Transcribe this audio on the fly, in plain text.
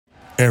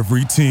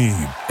Every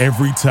team,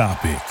 every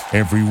topic,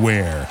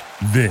 everywhere.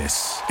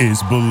 This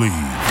is Believe.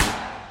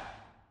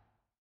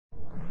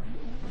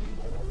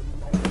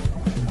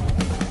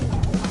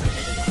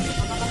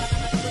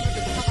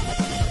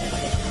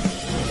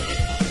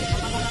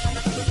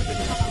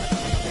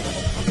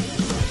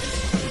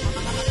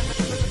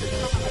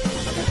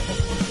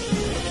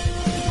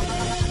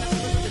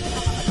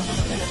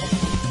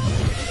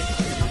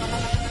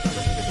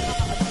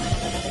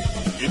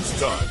 It's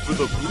time for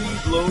the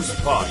Bleed Lows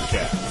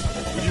Podcast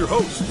with your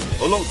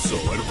hosts, Alonso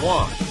and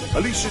Juan,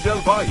 Alicia Del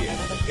Valle,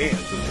 and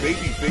the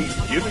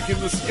baby-faced gimmick in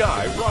the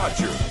sky,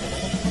 Roger.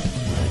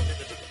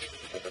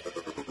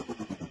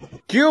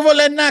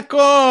 ¡Cúbole,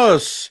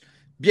 nacos!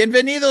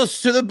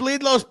 Bienvenidos to the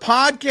Bleed Lows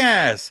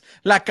Podcast.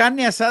 La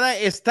carne asada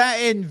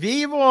está en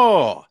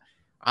vivo.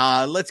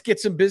 Let's get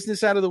some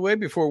business out of the way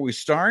before we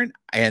start,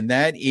 and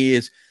that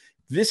is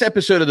this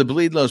episode of the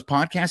Bleed Lows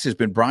Podcast has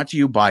been brought to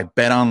you by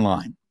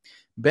BetOnline.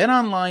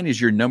 BetOnline is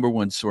your number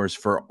one source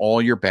for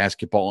all your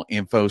basketball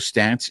info,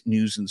 stats,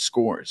 news, and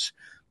scores.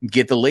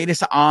 Get the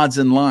latest odds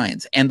and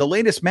lines and the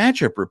latest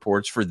matchup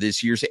reports for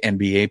this year's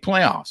NBA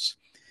playoffs.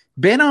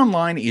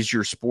 BetOnline is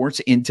your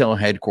sports intel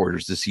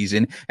headquarters this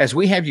season, as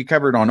we have you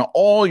covered on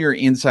all your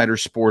insider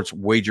sports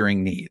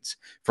wagering needs,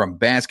 from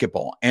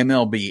basketball,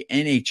 MLB,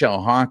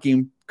 NHL,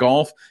 hockey,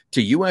 golf,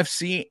 to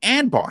UFC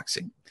and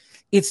boxing.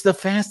 It's the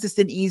fastest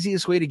and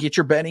easiest way to get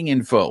your betting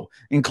info,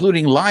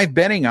 including live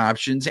betting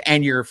options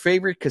and your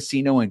favorite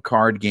casino and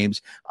card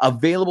games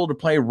available to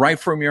play right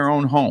from your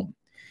own home.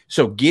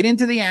 So get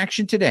into the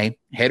action today.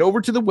 Head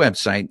over to the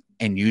website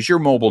and use your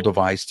mobile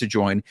device to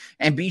join.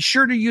 And be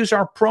sure to use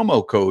our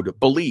promo code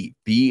BELIEVE,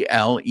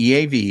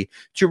 B-L-E-A-V,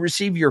 to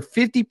receive your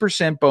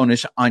 50%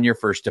 bonus on your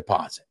first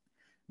deposit.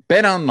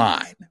 Bet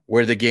online,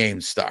 where the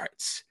game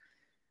starts.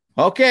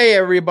 Okay,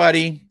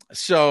 everybody.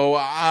 So,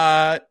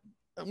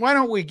 why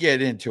don't we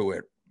get into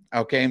it?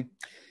 Okay.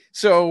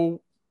 So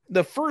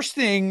the first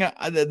thing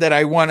that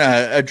I want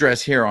to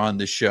address here on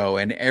the show,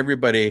 and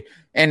everybody,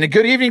 and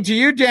good evening to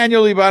you,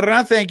 Daniel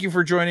Ibarra. Thank you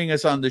for joining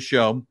us on the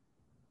show.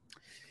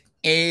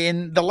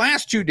 In the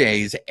last 2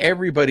 days,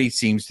 everybody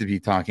seems to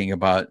be talking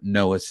about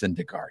Noah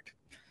Syndergaard.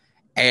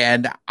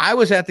 And I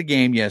was at the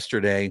game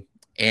yesterday,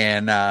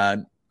 and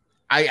why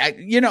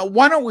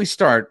don't we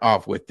start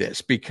off with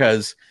this?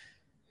 Because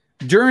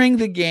during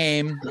the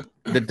game,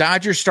 the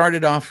Dodgers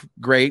started off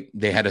great.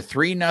 They had a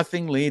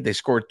 3-0 lead. They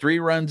scored 3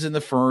 runs in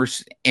the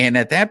first. And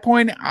at that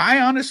point, I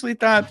honestly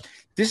thought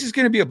this is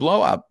going to be a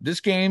blowout. This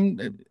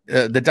game,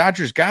 the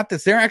Dodgers got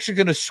this. They're actually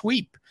going to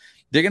sweep.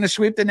 They're going to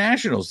sweep the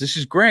Nationals. This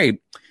is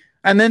great.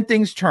 And then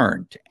things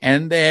turned.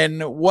 And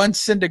then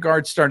once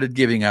Syndergaard started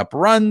giving up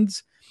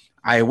runs,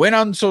 I went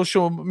on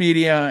social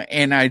media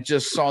and I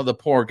just saw the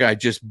poor guy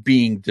just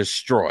being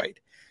destroyed.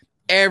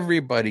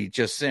 Everybody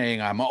just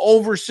saying, I'm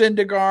over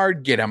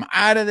Syndergaard, get him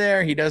out of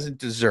there. He doesn't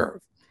deserve.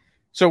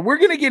 So we're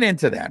going to get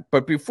into that.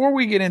 But before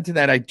we get into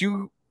that, I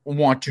do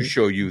want to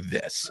show you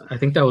this. I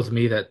think that was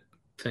me that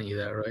sent you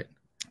that, right?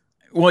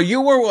 Well,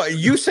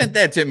 you sent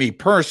that to me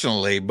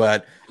personally,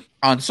 but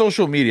on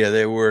social media,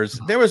 there was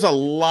a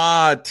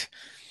lot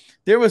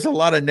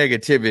of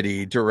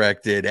negativity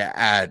directed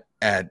at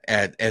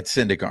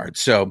Syndergaard.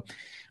 So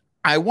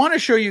I want to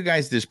show you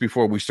guys this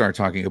before we start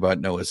talking about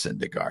Noah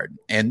Syndergaard.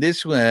 And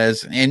this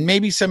was, and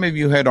maybe some of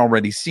you had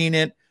already seen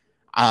it,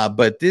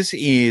 but this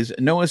is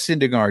Noah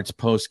Syndergaard's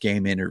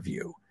post-game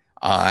interview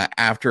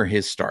after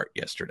his start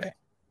yesterday.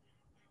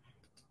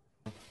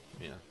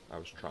 Yeah, I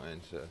was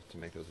trying to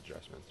make those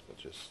adjustments, but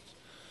just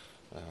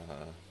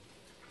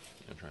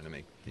trying to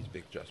make these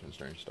big adjustments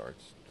during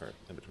starts or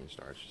in between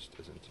starts just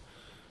isn't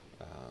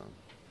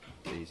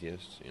the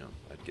easiest.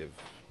 I'd give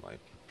my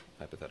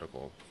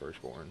hypothetical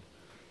firstborn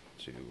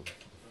to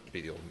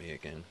be the old me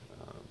again.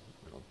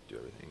 I'll do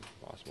everything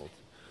possible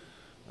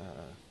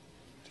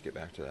to get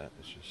back to that.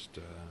 It's just,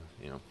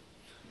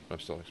 I'm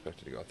still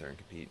expected to go out there and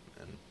compete,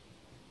 and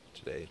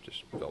today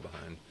just fell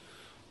behind.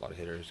 A lot of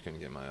hitters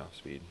couldn't get my off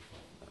speed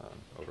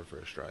over for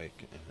a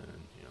strike,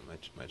 and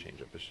my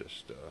changeup is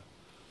just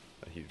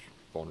a huge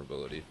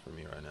vulnerability for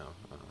me right now.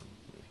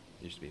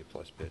 It used to be a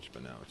plus pitch,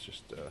 but now it's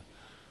just a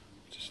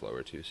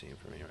slower two seam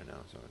for me right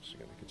now. So I'm just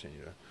going to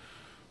continue to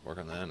work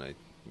on that. And I've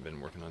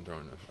been working on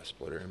throwing a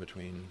splitter in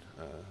between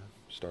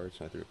starts.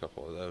 I threw a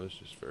couple of those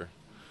just for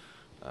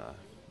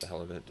the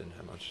hell of it. Didn't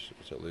have much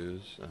to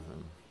lose.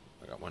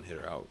 I got one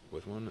hitter out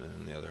with one,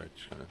 and the other I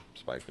just kind of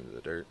spiked into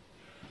the dirt.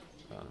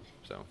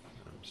 So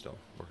I'm still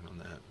working on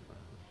that.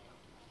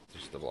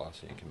 Just the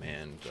velocity and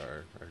command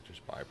are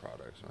just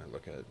byproducts. When I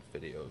look at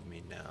video of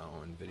me now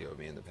and video of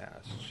me in the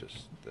past, it's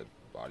just the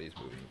body's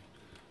moving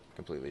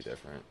completely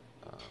different.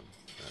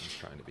 I'm just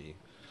trying to be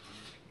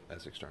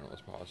as external as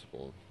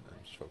possible.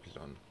 I'm just focused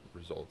on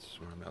results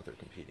when I'm out there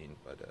competing,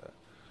 but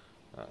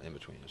in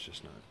between it's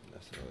just not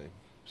necessarily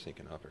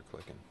syncing up or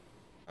clicking.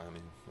 I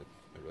mean, it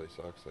really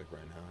sucks. Like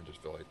right now, I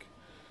just feel like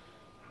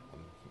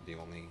I'm the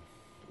only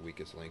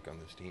weakest link on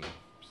this team.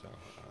 So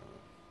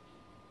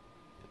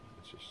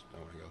it's just, I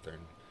want to go out there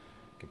and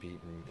compete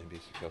and be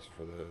successful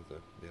for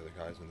the other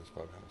guys in this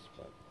clubhouse,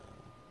 but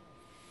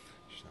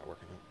just not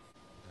working out.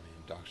 I mean,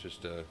 Doc's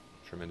just a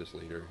tremendous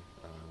leader.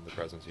 The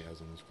presence he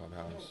has in this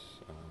clubhouse,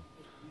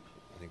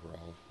 I think we're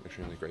all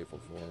extremely grateful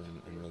for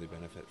and really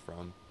benefit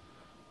from.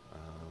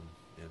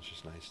 And it's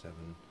just nice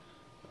having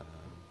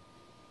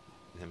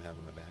him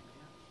having my back.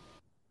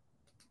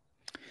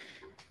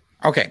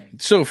 Okay,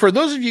 so for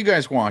those of you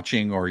guys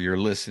watching or you're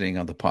listening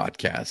on the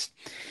podcast,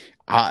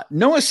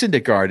 Noah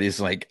Syndergaard is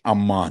like a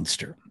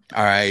monster.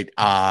 All right,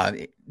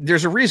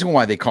 there's a reason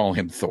why they call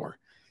him Thor.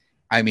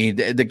 I mean,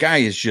 the guy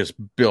is just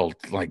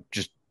built like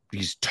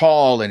he's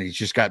tall and he's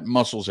just got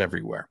muscles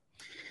everywhere.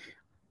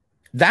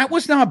 That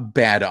was not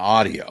bad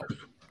audio.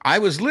 I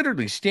was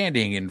literally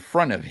standing in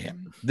front of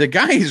him. The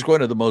guy is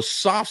one of the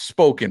most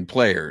soft-spoken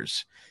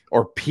players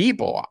or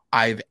people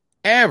I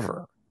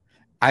ever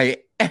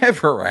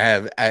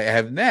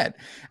have met.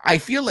 I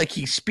feel like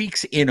he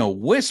speaks in a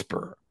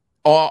whisper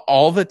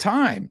all the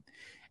time.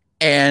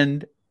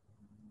 And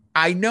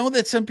I know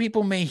that some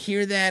people may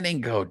hear that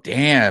and go,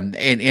 damn.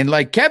 And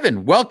like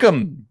Kevin,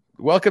 welcome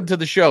to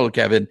the show,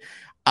 Kevin.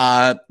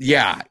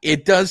 Yeah,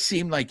 it does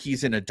seem like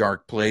he's in a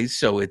dark place.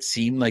 So it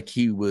seemed like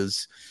he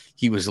was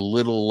a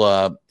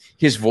little,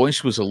 his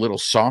voice was a little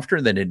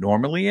softer than it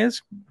normally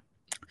is.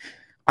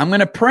 I'm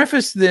going to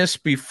preface this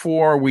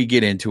before we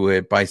get into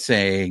it by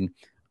saying,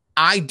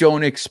 I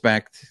don't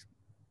expect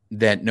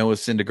that Noah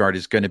Syndergaard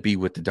is going to be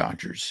with the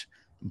Dodgers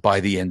by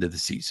the end of the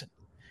season.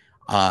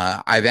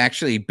 I've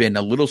actually been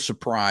a little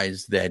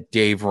surprised that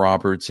Dave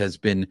Roberts has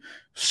been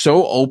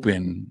so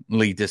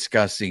openly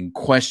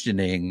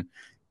questioning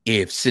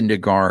if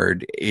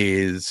Syndergaard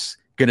is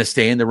going to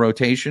stay in the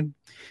rotation.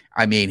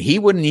 I mean, he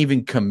wouldn't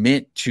even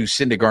commit to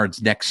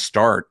Syndergaard's next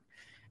start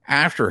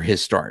after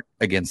his start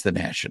against the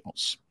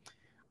Nationals.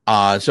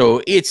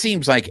 So it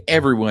seems like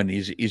everyone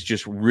is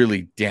just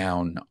really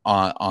down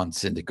on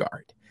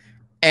Syndergaard.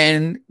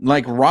 And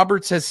like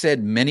Roberts has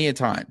said many a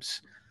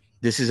times,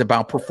 this is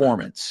about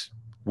performance.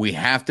 We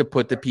have to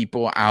put the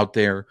people out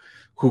there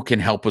who can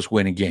help us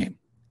win a game.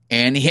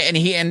 And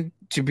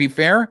to be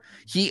fair,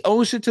 he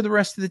owes it to the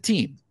rest of the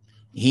team.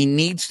 He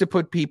needs to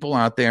put people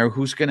out there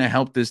who's going to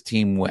help this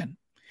team win.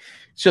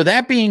 So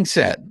that being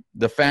said,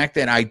 the fact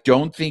that I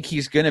don't think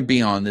he's going to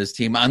be on this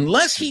team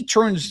unless he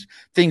turns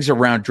things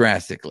around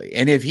drastically.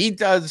 And if he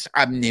does,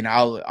 I mean,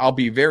 I'll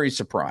be very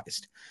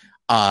surprised.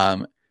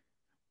 But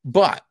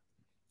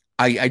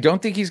I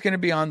don't think he's going to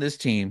be on this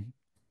team.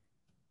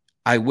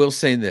 I will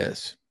say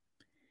this.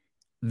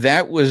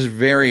 That was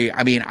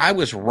I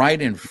was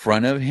right in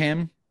front of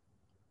him.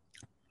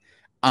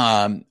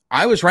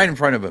 I was right in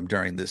front of him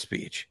during this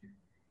speech.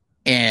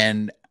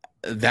 And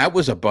that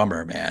was a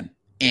bummer, man.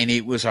 And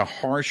it was a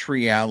harsh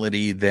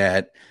reality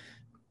that,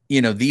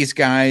 these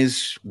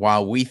guys,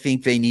 while we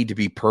think they need to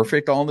be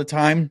perfect all the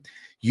time,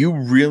 you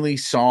really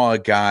saw a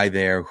guy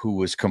there who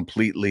was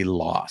completely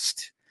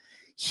lost.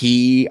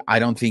 I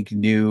don't think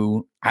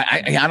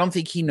I don't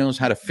think he knows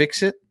how to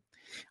fix it.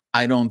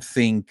 I don't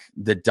think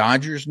the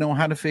Dodgers know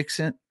how to fix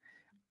it.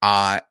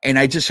 And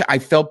I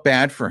felt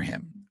bad for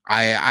him.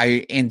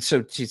 And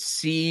so to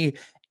see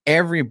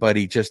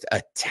everybody just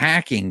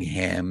attacking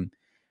him,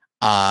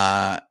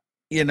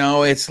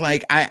 it's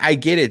like, I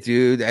get it,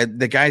 dude.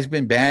 The guy's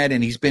been bad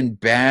and he's been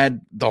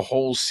bad the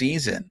whole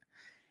season.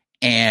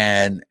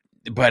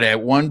 But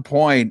at one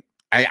point,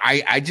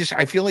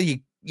 I feel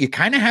like you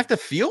kind of have to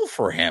feel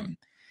for him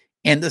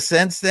in the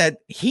sense that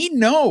he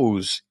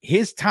knows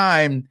his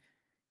time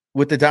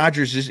with the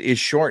Dodgers is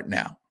short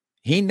now.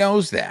 He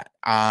knows that.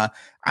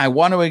 I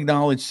want to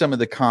acknowledge some of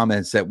the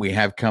comments that we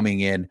have coming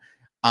in.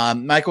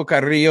 Michael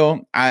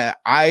Carrillo, I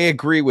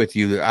agree with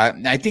you.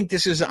 I think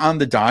this is on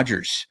the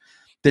Dodgers.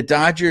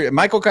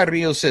 Michael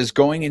Carrillo says,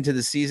 going into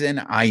the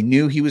season, I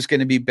knew he was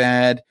going to be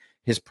bad.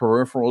 His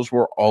peripherals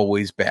were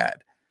always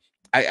bad.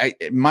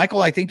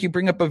 Michael, I think you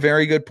bring up a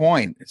very good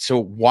point. So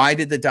why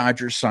did the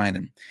Dodgers sign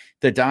him?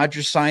 The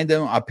Dodgers signed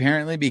him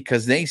apparently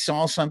because they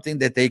saw something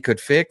that they could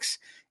fix,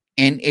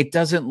 and it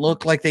doesn't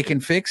look like they can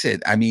fix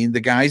it. I mean, the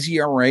guy's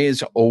ERA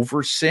is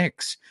over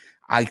 6.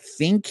 I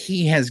think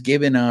he has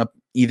given up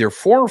either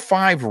 4 or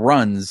 5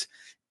 runs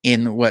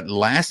in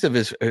 5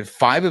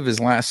 of his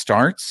last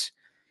starts.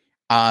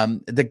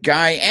 The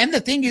guy, and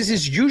the thing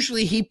is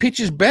usually he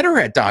pitches better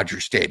at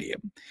Dodger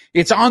Stadium.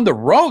 It's on the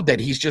road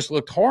that he's just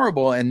looked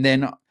horrible. And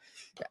then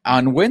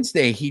on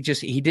Wednesday, he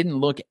didn't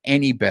look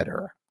any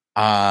better.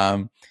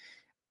 Like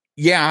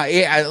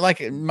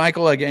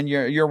Michael, again,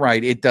 you're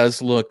right. It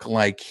does look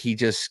like he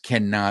just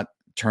cannot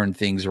turn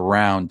things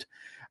around.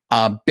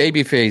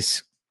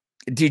 Babyface,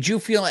 did you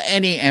feel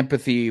any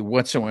empathy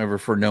whatsoever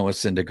for Noah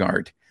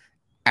Syndergaard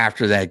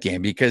after that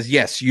game? Because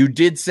yes, you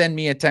did send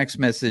me a text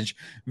message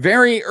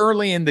very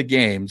early in the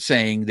game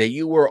saying that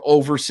you were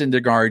over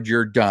Syndergaard.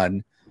 You're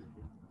done.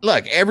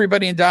 Look, every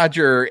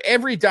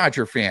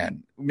Dodger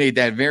fan made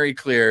that very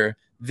clear.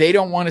 They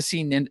don't want to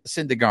see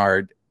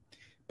Syndergaard,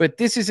 but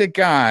this is a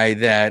guy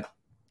that,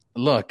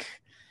 look,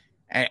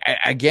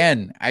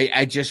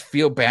 I just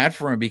feel bad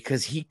for him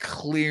because he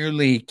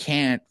clearly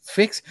can't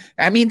fix.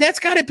 I mean, that's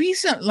got to be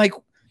something. Like,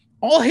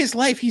 all his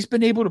life he's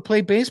been able to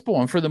play baseball,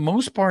 and for the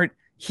most part,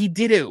 he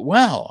did it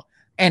well.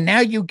 And now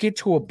you get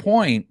to a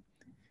point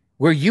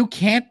where you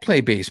can't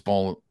play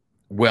baseball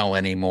well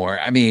anymore.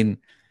 I mean,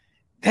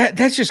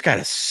 that's just got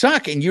to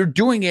suck. And you're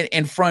doing it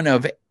in front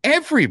of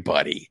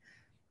everybody.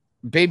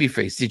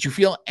 Babyface, did you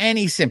feel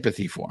any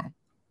sympathy for him?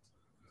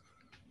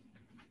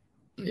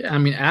 Yeah, I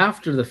mean,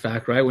 after the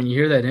fact, right? When you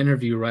hear that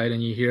interview, right,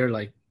 and you hear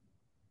like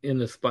in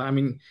the spot, I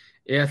mean,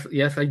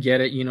 yes, I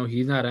get it.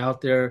 He's not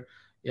out there.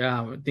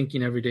 Yeah, I'm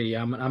thinking every day.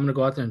 Yeah, I'm gonna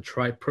go out there and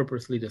try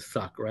purposely to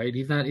suck, right?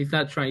 He's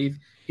not trying.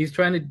 He's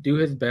trying to do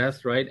his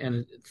best, right?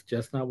 And it's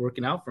just not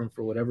working out for him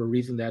for whatever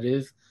reason that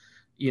is.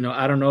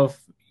 I don't know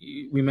if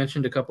we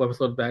mentioned a couple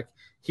episodes back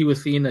he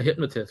was seeing a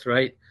hypnotist,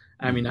 right?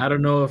 I mean, I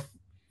don't know if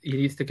he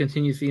needs to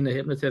continue seeing the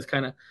hypnotist,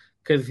 kind of,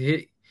 because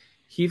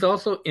he's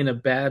also in a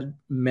bad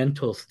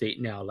mental state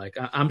now. Like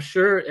I'm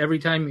sure every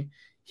time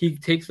he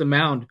takes the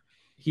mound,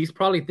 he's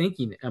probably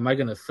thinking, am I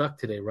going to suck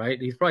today? Right.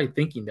 He's probably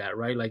thinking that,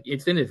 right? Like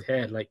it's in his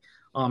head, like,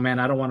 oh man,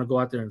 I don't want to go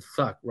out there and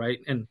suck. Right.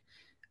 And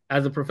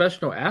as a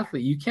professional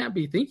athlete, you can't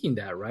be thinking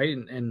that. Right.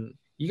 And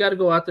you got to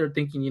go out there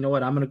thinking, you know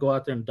what, I'm going to go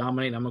out there and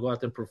dominate. I'm going to go out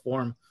there and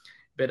perform.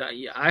 But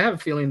I have a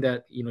feeling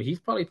that, he's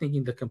probably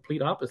thinking the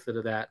complete opposite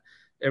of that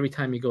every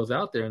time he goes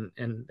out there.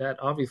 And that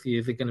obviously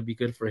isn't going to be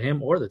good for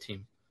him or the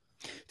team.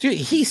 Dude,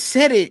 he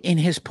said it in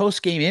his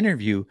post-game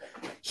interview.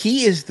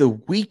 He is the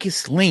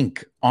weakest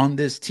link on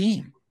this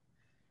team.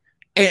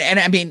 And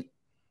I mean,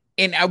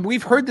 and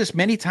we've heard this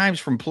many times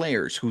from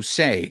players who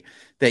say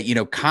that,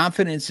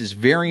 confidence is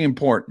very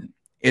important,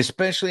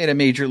 especially at a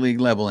major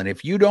league level. And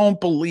if you don't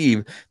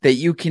believe that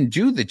you can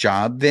do the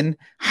job, then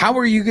how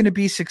are you going to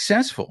be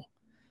successful?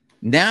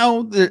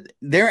 Now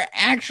they're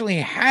actually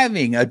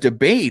having a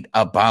debate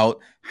about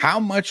how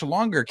much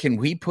longer can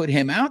we put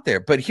him out there.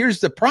 But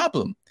here's the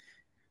problem.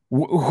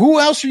 Who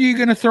else are you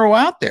going to throw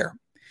out there?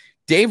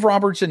 Dave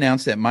Roberts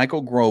announced that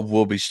Michael Grove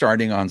will be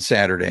starting on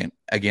Saturday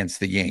against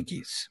the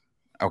Yankees.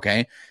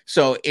 Okay.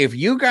 So if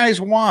you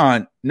guys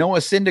want Noah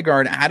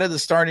Syndergaard out of the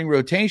starting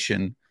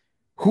rotation,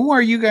 who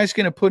are you guys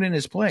going to put in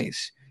his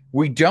place?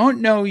 We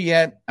don't know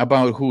yet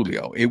about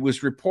Julio. It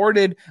was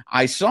reported,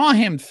 I saw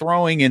him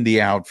throwing in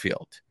the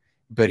outfield,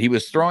 but he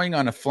was throwing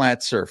on a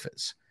flat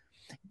surface.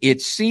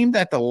 It seemed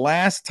that the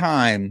last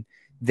time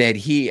that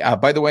he,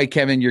 by the way,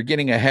 Kevin, you're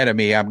getting ahead of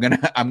me. I'm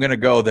gonna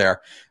go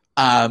there.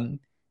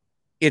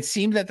 It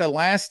seemed that the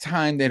last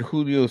time that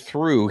Julio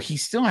threw, he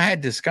still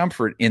had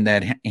discomfort in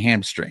that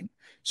hamstring.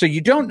 So you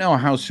don't know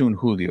how soon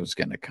Julio's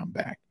going to come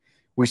back.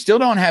 We still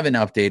don't have an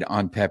update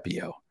on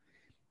Pepio.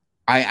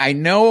 I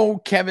know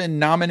Kevin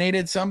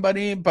nominated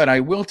somebody, but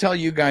I will tell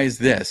you guys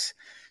this.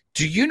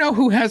 Do you know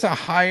who has a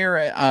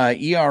higher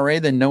ERA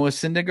than Noah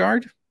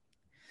Syndergaard?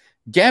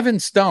 Gavin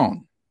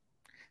Stone.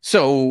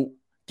 So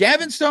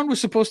Gavin Stone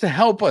was supposed to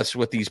help us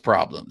with these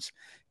problems.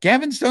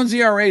 Gavin Stone's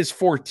ERA is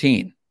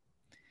 14.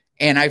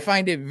 And I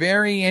find it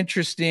very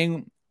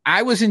interesting.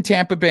 I was in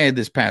Tampa Bay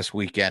this past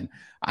weekend.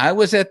 I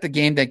was at the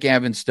game that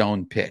Gavin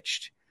Stone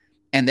pitched.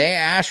 And they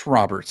asked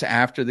Roberts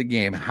after the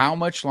game, how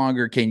much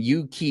longer can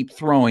you keep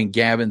throwing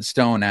Gavin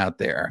Stone out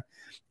there?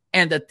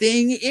 And the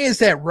thing is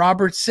that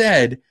Roberts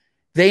said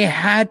they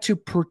had to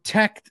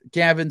protect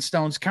Gavin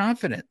Stone's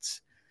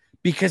confidence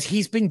because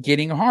he's been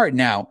getting hard.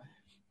 Now,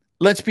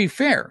 let's be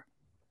fair.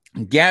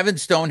 Gavin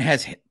Stone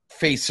has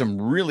faced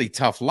some really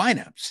tough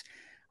lineups.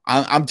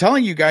 I'm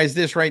telling you guys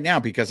this right now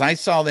because I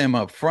saw them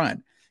up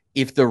front.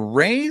 If the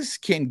Rays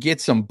can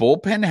get some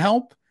bullpen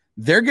help,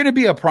 they're going to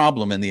be a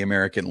problem in the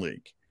American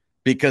League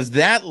because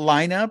that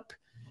lineup,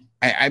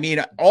 I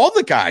mean, all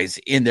the guys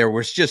in there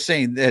were just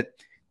saying that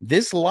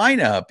this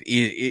lineup,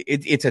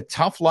 it's a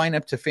tough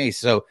lineup to face.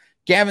 So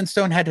Gavin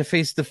Stone had to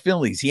face the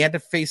Phillies. He had to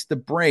face the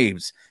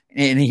Braves,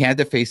 and he had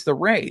to face the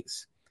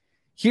Rays.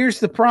 Here's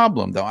the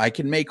problem, though. I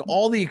can make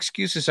all the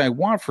excuses I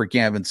want for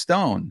Gavin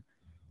Stone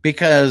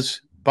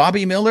because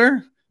Bobby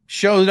Miller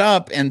showed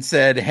up and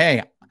said,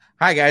 hey,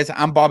 hi, guys,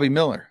 I'm Bobby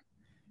Miller.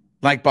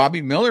 Like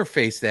Bobby Miller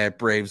faced that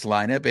Braves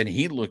lineup, and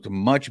he looked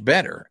much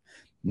better.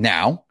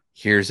 Now,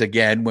 here's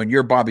again, when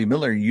you're Bobby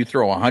Miller and you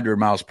throw 100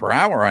 miles per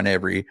hour on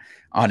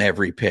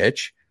every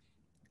pitch,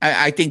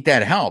 I think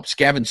that helps.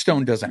 Gavin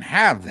Stone doesn't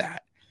have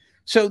that.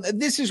 So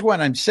this is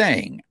what I'm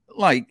saying.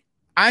 Like,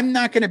 I'm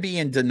not going to be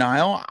in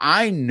denial.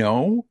 I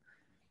know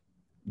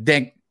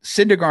that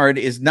Syndergaard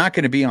is not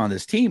going to be on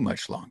this team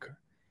much longer.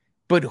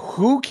 But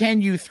who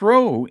can you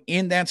throw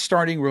in that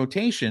starting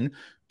rotation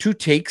to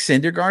take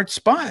Syndergaard's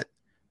spot?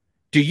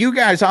 Do you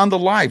guys on the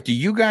live, do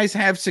you guys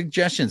have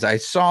suggestions? I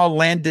saw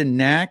Landon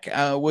Knack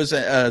was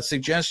a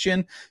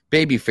suggestion.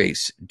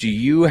 Babyface, do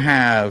you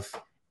have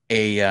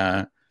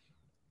a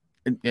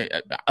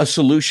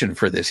solution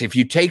for this? If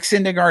you take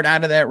Syndergaard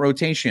out of that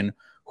rotation,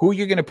 who are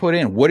you going to put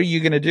in? What are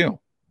you going to do?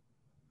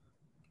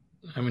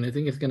 I mean, I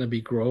think it's going to be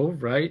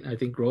Grove, right? I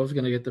think Grove's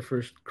going to get the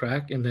first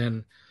crack, and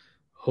then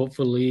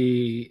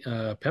hopefully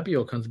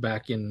Pepio comes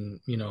back in,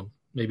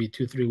 maybe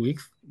 2-3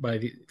 weeks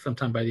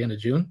sometime by the end of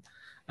June.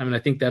 I mean, I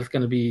think that's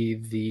going to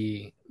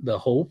be the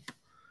hope.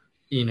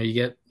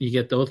 You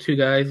get those two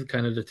guys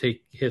kind of to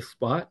take his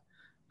spot.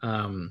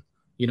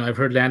 I've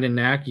heard Landon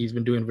Knack, he's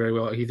been doing very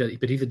well.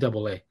 But he's a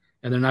double A,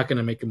 and they're not going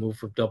to make a move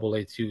from double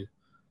A to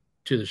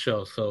to the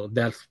show. So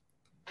that's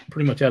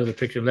pretty much out of the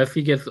picture. Unless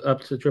he gets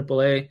up to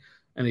AAA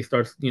and he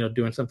starts,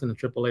 doing something in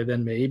AAA,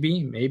 then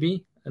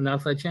maybe an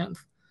outside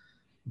chance.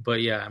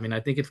 But yeah, I mean, I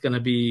think it's going to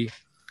be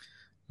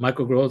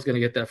Michael Grove's going to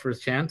get that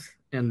first chance,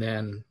 and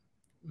then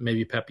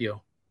maybe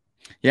Pepio.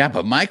 Yeah,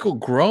 but Michael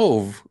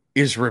Grove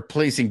is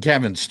replacing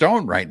Kevin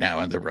Stone right now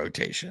in the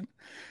rotation.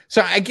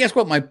 So I guess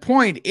what my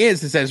point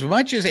is as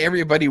much as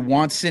everybody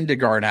wants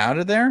Syndergaard out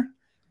of there,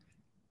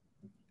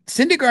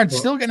 Syndergaard's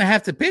still going to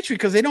have to pitch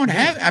because they don't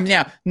have. I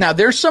mean, now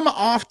there's some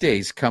off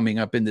days coming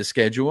up in the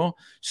schedule,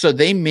 so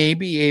they may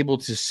be able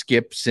to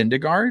skip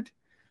Syndergaard.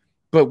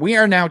 But we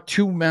are now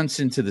 2 months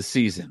into the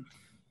season,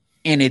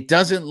 and it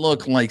doesn't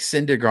look like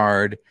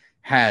Syndergaard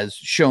has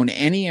shown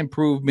any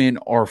improvement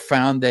or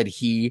found that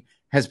he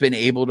has been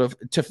able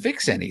to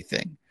fix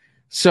anything.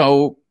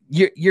 So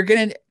you're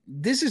going to.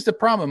 This is the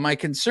problem. My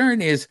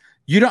concern is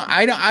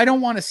I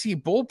don't want to see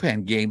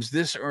bullpen games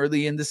this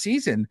early in the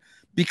season,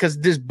 because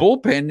this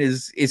bullpen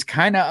is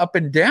kind of up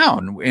and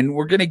down, and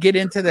we're going to get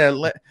into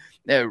that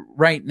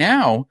right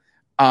now.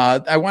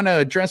 I want to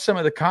address some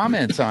of the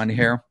comments on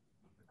here.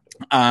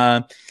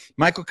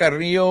 Michael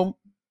Carrillo,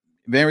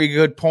 very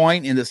good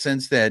point in the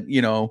sense that,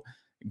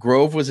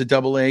 Grove was a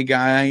AA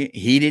guy.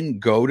 He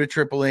didn't go to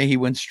AAA. He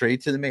went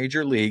straight to the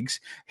major leagues.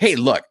 Hey,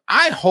 look,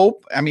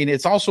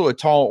 it's also a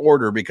tall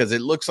order because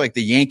it looks like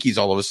the Yankees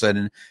all of a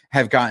sudden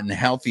have gotten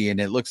healthy, and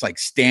it looks like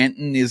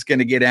Stanton is going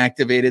to get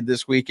activated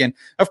this weekend.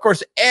 Of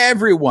course,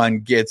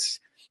 everyone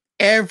gets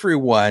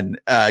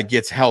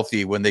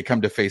healthy when they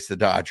come to face the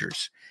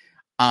Dodgers.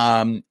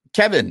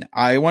 Kevin,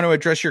 I want to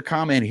address your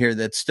comment here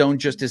that Stone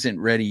just isn't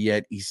ready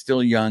yet. He's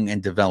still young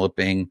and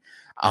developing.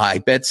 I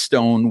bet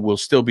Stone will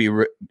still be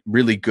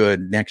really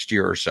good next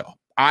year or so.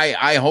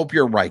 I hope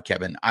you're right,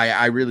 Kevin.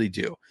 I really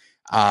do.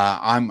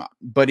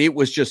 But it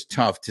was just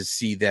tough to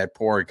see that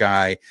poor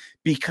guy,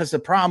 because the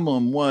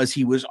problem was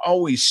he was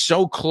always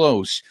so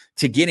close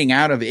to getting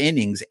out of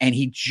innings, and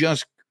he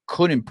just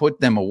couldn't put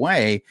them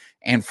away.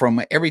 And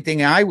from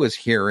everything I was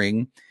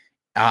hearing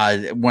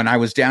when I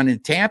was down in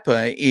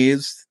Tampa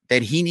is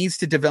that he needs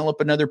to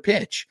develop another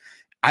pitch.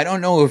 I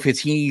don't know if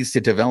he needs to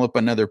develop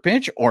another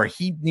pitch or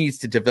he needs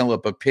to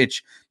develop a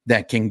pitch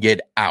that can get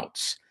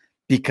outs,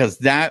 because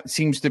that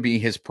seems to be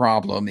his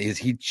problem. Is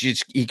he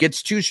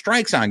gets 2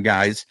 strikes on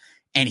guys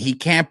and he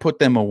can't put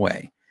them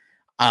away.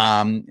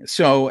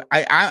 So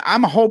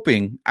I'm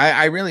hoping,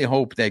 I really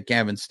hope that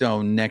Gavin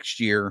Stone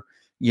next year,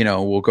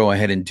 will go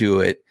ahead and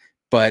do it.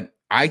 But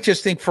I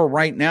just think for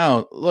right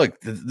now, look,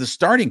 the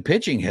starting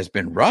pitching has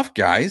been rough,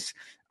 guys.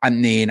 I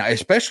mean,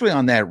 especially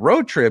on that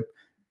road trip,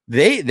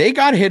 they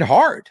got hit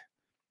hard.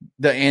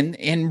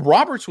 And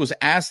Roberts was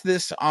asked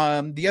this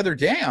the other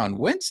day on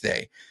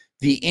Wednesday,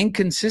 the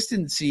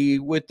inconsistency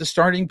with the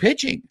starting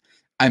pitching.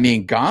 I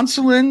mean,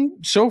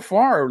 Gonsolin so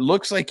far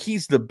looks like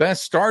he's the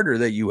best starter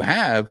that you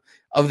have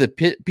of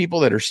the people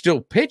that are still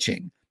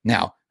pitching.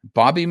 Now,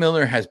 Bobby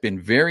Miller has been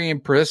very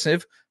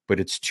impressive, but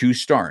it's 2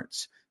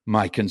 starts.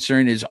 My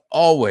concern is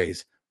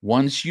always,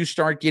 once you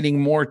start getting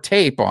more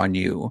tape on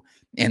you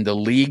and the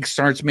league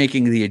starts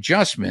making the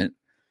adjustment,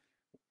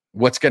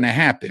 what's going to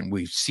happen?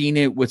 We've seen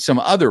it with some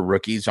other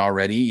rookies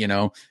already.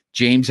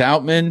 James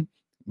Outman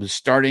was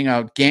starting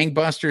out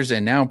gangbusters,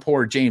 and now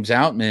poor James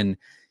Outman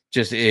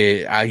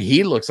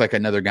he looks like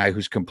another guy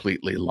who's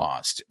completely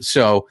lost.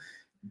 So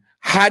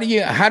how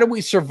do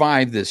we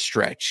survive this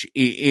stretch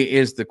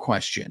is the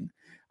question.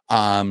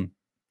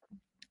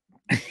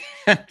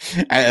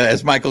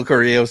 As Michael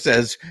Carrillo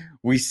says,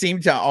 we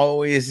seem to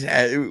always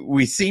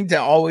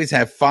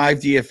have 5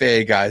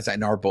 DFA guys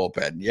in our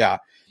bullpen. Yeah.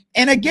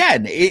 And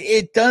again,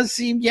 it does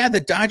seem, the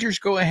Dodgers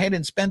go ahead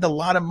and spend a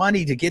lot of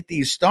money to get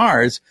these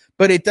stars,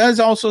 but it does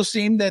also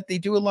seem that they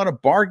do a lot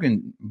of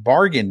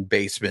bargain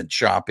basement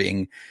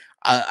shopping.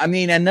 I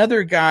mean,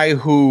 another guy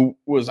who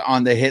was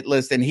on the hit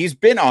list, and he's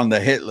been on the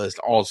hit list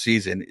all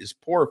season, is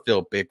poor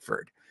Phil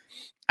Bickford.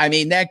 I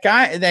mean, that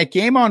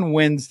game on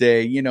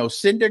Wednesday,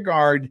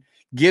 Syndergaard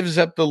gives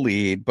up the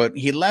lead, but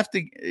he left,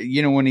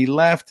 when he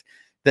left,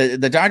 the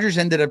Dodgers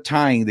ended up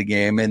tying the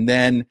game, and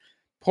then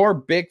poor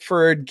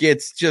Bickford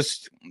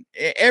gets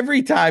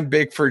every time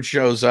Bickford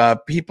shows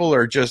up, people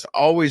are just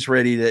always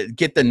ready to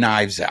get the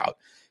knives out.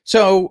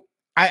 So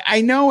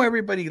I know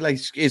everybody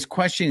is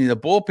questioning the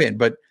bullpen,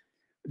 but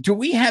do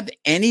we have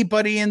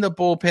anybody in the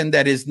bullpen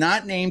that is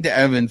not named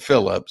Evan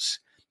Phillips?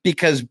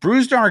 Because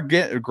Brusdar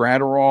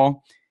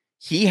Graterol,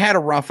 he had a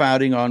rough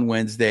outing on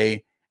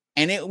Wednesday,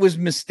 and it was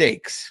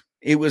mistakes.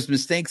 It was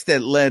mistakes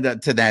that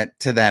led to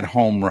that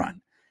home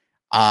run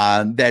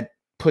that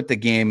put the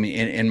game,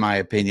 in my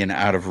opinion,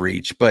 out of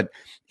reach. But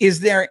is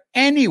there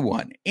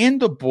anyone in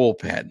the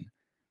bullpen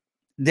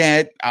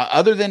that,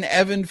 other than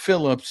Evan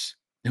Phillips,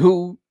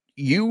 who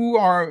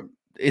you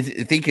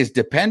think is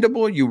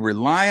dependable, you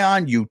rely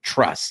on, you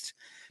trust?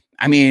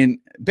 I mean,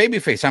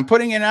 babyface, I'm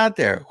putting it out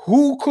there.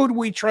 Who could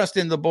we trust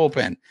in the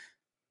bullpen?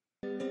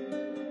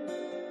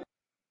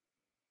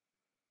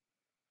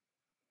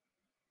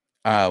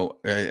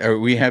 Are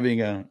we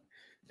having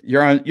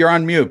you're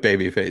on mute,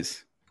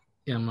 babyface?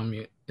 Yeah, I'm on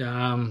mute.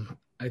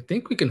 I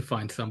think we can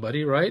find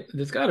somebody, right?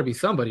 There's got to be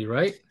somebody,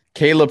 right?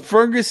 Caleb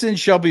Ferguson,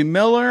 Shelby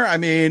Miller. I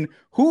mean,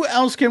 who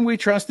else can we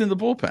trust in the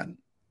bullpen?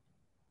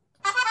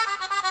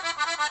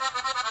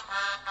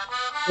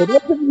 For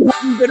those of you who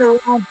haven't been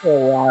around for a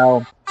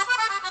while,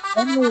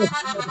 I don't know if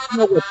you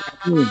know what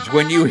that means.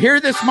 When you hear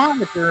this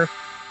moniker,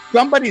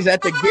 somebody's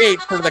at the gate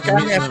for the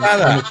carne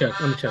asada. Let me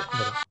check.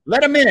 Hold on.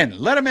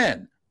 Let him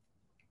in.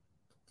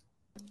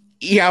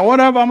 Y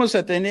ahora vamos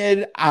a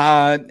tener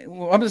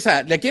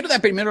le quiero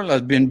dar primero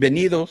los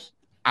bienvenidos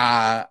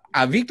a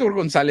Victor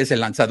Gonzalez,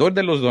 el lanzador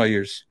de los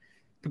Dodgers,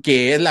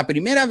 que es la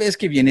primera vez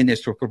que viene en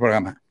nuestro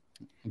programa.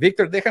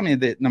 Victor, déjame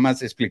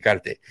nomás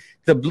explicarte.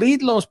 The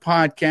Bleed Lows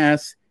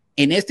Podcast,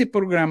 en este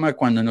programa,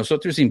 cuando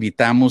nosotros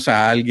invitamos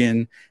a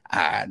alguien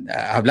a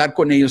hablar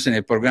con ellos en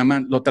el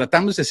programa, lo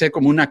tratamos de hacer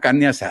como una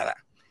carne asada.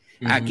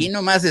 Aquí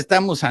nomás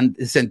estamos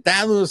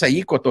sentados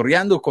allí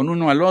cotorreando con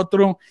uno al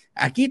otro.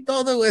 Aquí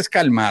todo es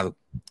calmado.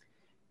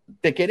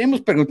 Te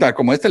queremos preguntar,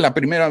 como esta es la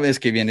primera vez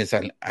que vienes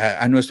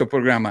a nuestro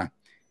programa,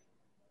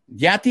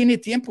 ya tiene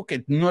tiempo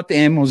que no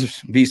te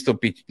hemos visto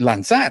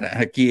lanzar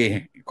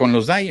aquí con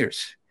los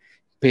Dodgers,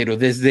 pero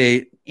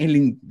desde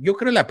yo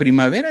creo la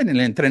primavera, en el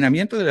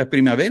entrenamiento de la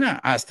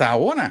primavera hasta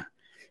ahora,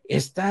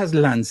 estás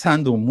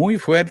lanzando muy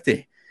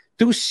fuerte.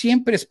 ¿Tú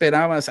siempre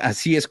esperabas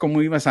así es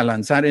como ibas a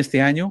lanzar este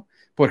año?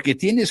 Porque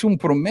tienes un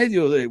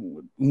promedio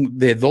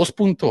de 2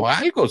 punto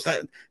algo.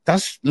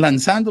 Estás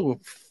lanzando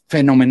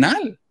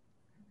fenomenal.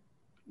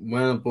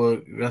 Bueno,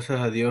 pues gracias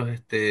a Dios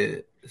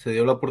se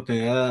dio la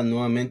oportunidad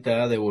nuevamente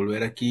de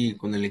volver aquí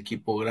con el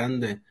equipo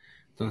grande.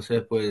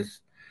 Entonces,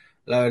 pues,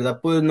 la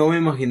verdad, pues no me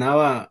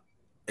imaginaba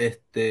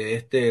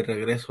este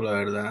regreso, la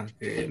verdad,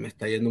 que me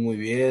está yendo muy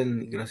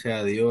bien,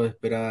 gracias a Dios.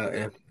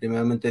 Espera,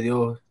 primeramente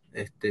Dios,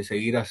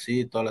 seguir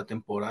así toda la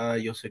temporada.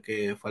 Yo sé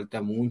que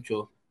faltan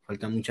muchos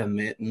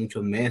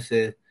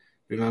meses.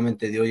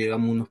 Primeramente Dios,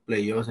 llegamos a unos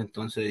playoffs,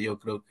 entonces yo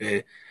creo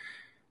que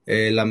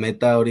la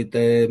meta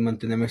ahorita es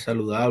mantenerme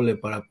saludable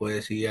para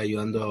poder seguir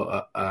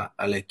ayudando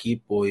al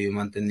equipo y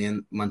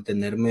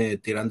mantenerme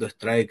tirando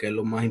strike, que es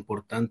lo más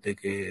importante,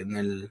 que en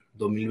el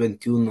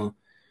 2021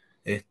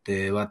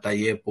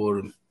 batallé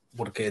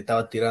porque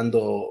estaba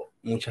tirando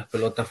muchas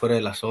pelotas fuera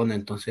de la zona.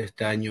 Entonces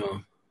este año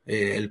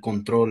el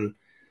control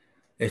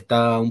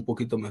está un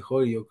poquito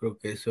mejor y yo creo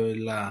que eso es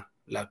la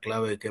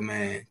clave que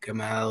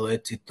me ha dado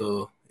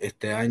éxito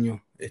este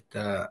año,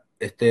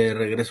 este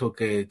regreso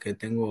que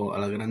tengo a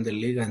la Grandes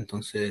Ligas.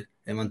 Entonces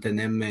es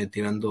mantenerme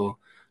tirando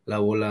la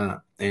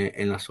bola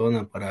en la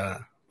zona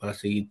para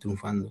seguir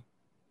triunfando.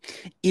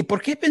 ¿Y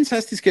por qué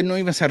pensaste que no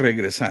ibas a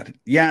regresar?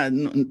 ¿Ya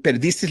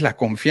perdiste la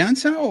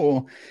confianza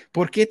o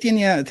por qué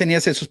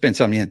tenías esos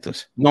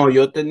pensamientos? No,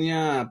 yo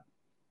tenía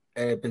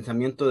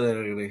pensamiento de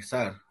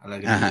regresar a la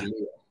Grandes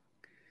Ligas,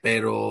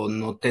 pero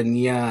no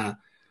tenía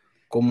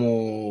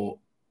como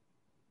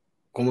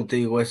te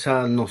digo,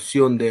 esa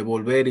noción de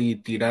volver y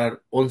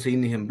tirar 11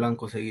 innings en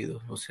blanco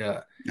seguidos. O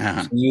sea,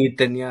 sí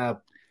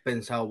tenía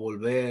pensado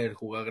volver,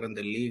 jugar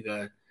Grandes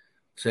Ligas.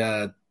 O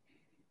sea,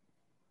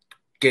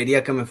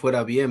 quería que me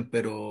fuera bien,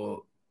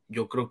 pero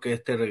yo creo que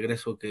este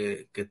regreso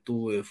que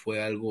tuve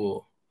fue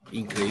algo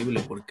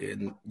increíble, porque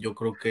yo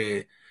creo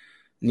que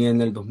ni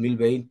en el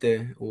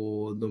 2020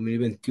 o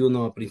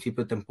 2021 a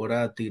principio de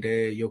temporada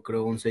tiré, yo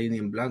creo, 11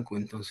 innings en blanco.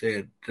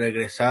 Entonces,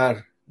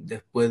 regresar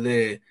después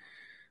de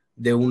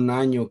un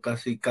año,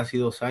 casi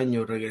 2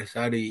 años,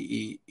 regresar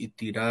y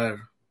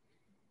tirar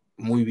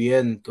muy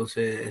bien.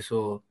 Entonces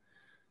eso,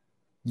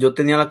 yo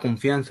tenía la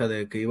confianza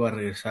de que iba a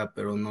regresar,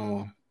 pero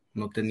no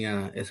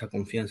tenía esa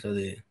confianza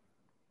de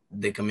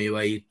que me iba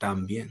a ir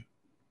tan bien.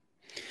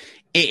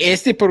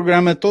 Este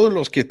programa, todos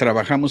los que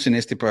trabajamos en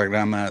este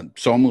programa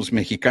somos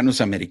mexicanos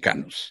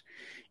americanos.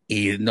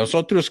 Y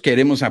nosotros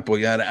queremos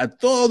apoyar a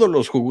todos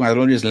los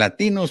jugadores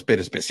latinos,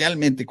 pero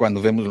especialmente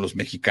cuando vemos los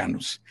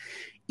mexicanos.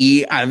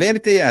 Y a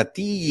verte a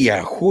ti y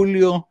a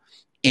Julio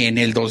en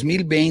el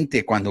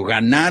 2020, cuando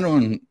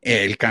ganaron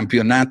el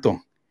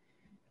campeonato,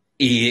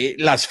 y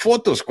las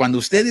fotos, cuando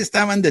ustedes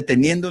estaban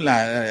deteniendo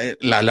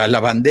la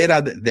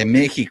bandera de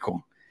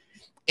México,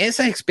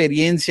 esa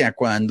experiencia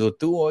cuando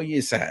tú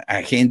oyes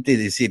a gente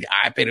decir,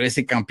 pero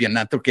ese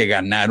campeonato que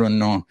ganaron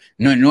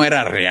no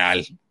era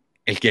real,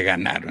 el que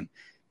ganaron.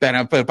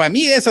 Pero para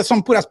mí esas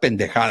son puras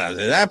pendejadas,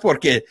 ¿verdad?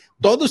 Porque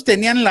todos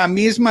tenían la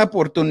misma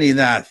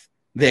oportunidad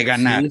de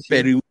ganar, sí.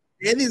 Pero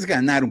ustedes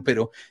ganaron.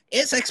 Pero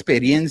esa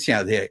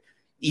experiencia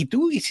y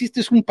tú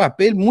hiciste un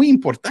papel muy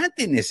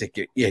importante en ese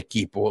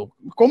equipo.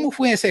 ¿Cómo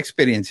fue esa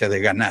experiencia de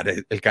ganar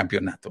el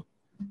campeonato?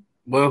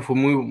 Bueno, fue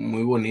muy,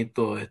 muy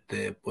bonito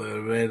poder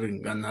haber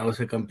ganado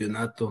ese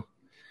campeonato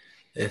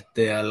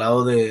al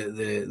lado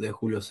de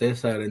Julio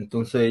César.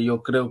 Entonces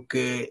yo creo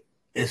que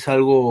es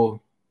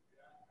algo,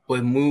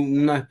 pues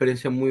una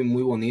experiencia muy,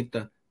 muy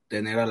bonita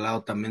tener al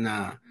lado también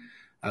a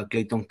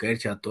Clayton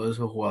Kershaw, a todos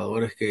esos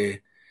jugadores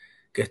que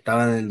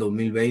estaban en el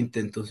 2020.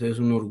 Entonces es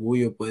un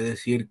orgullo poder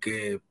decir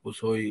que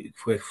pues hoy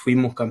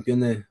fuimos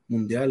campeones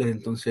mundiales.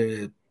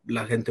 Entonces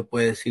la gente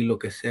puede decir lo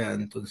que sea.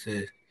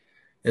 Entonces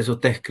eso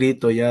está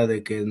escrito ya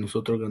de que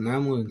nosotros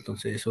ganamos,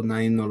 entonces eso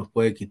nadie nos lo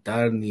puede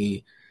quitar,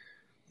 ni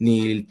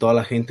toda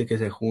la gente que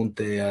se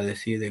junte a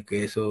decir de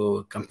que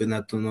eso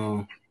campeonato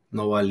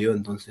no valió.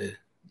 Entonces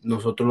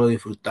nosotros lo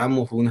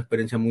disfrutamos, fue una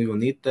experiencia muy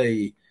bonita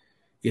y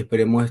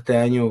esperemos este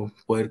año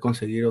poder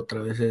conseguir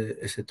otra vez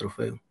ese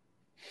trofeo.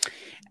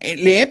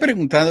 Le he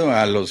preguntado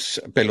a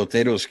los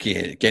peloteros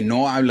que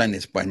no hablan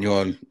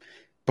español,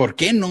 ¿por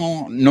qué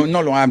no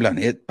lo hablan?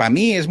 Para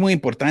mí es muy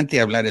importante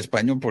hablar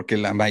español porque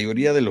la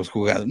mayoría de los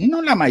jugadores,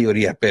 no la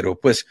mayoría, pero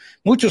pues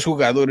muchos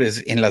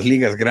jugadores en las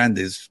ligas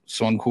grandes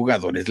son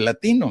jugadores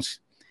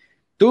latinos.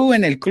 Tú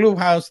en el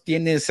clubhouse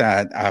tienes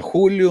a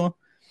Julio.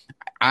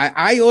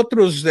 Hay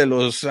otros de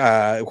los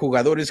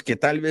jugadores que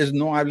tal vez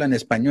no hablan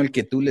español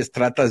que tú les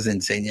tratas de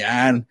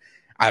enseñar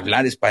a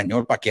hablar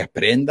español para que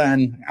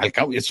aprendan. Al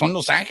cabo, son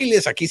Los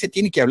Ángeles, aquí se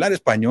tiene que hablar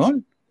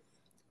español.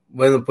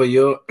 Bueno, pues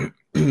yo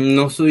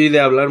no soy de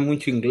hablar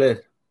mucho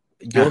inglés.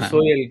 Yo Ajá.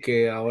 soy el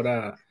que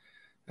ahora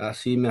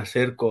así me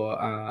acerco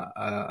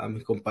a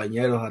mis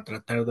compañeros a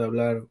tratar de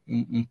hablar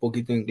un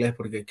poquito inglés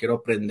porque quiero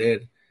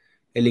aprender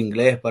el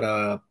inglés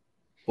para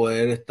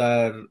poder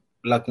estar,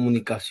 la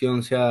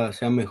comunicación sea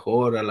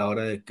mejor a la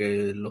hora de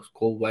que los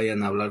coaches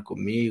vayan a hablar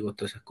conmigo,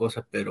 todas esas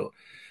cosas. Pero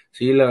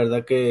sí, la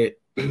verdad que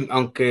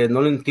aunque no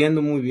lo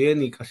entiendo muy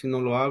bien y casi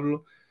no lo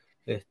hablo,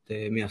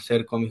 me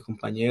acerco a mis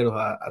compañeros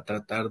a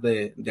tratar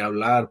de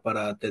hablar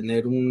para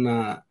tener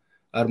una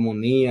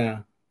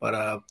armonía,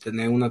 para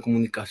tener una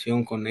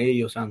comunicación con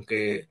ellos,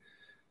 aunque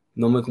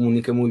no me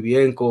comunique muy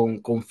bien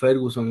con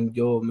Ferguson,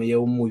 yo me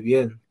llevo muy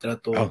bien, Oh,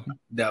 trato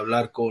de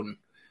hablar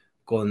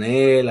con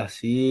él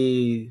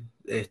así,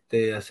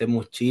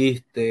 hacemos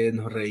chistes,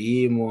 nos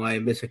reímos, hay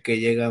veces que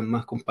llegan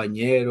más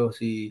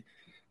compañeros y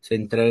se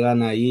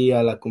entregan ahí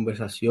a la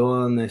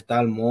conversación, está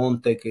al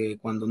monte, que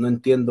cuando no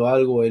entiendo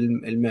algo,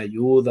 él me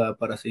ayuda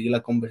para seguir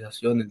la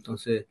conversación,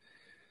 entonces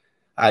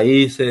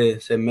ahí se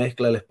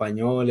mezcla el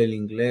español, el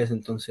inglés,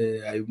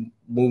 entonces hay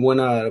muy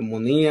buena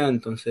armonía,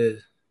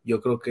 entonces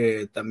yo creo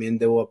que también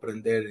debo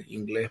aprender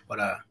inglés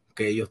para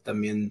que ellos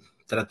también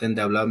traten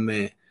de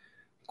hablarme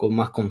con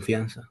más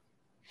confianza.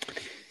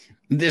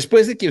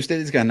 después de que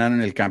ustedes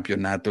ganaron el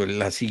campeonato,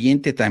 la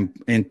siguiente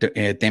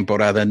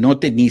temporada no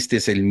teniste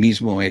el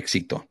mismo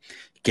éxito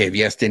que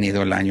habías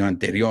tenido el año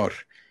anterior.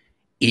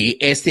 Y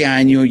este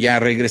año ya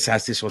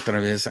regresaste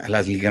otra vez a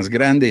las ligas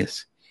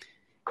grandes.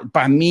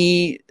 Para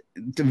mí,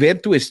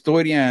 ver tu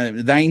historia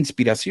da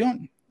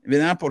inspiración,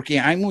 ¿verdad? Porque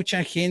hay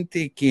mucha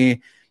gente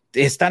que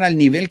estar al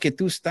nivel que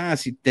tú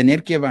estás y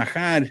tener que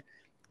bajar,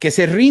 que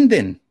se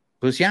rinden.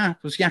 Pues ya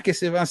que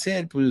se va a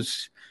hacer,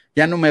 pues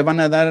ya no me van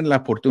a dar la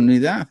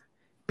oportunidad.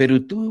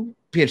 Pero tú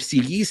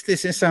persiguiste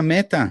esa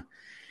meta.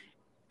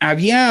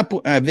 Había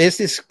a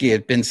veces que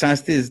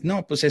pensaste,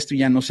 no, pues esto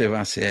ya no se va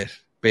a hacer,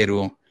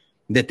 pero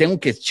de tengo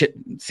que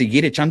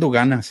seguir echando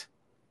ganas.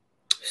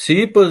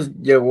 Sí, pues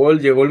llegó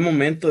el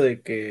momento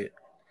de que,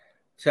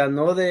 o sea,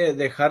 no de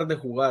dejar de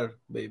jugar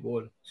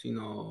béisbol,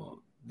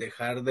 sino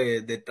dejar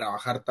de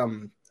trabajar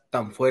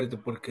tan fuerte,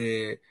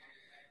 porque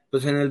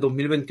pues en el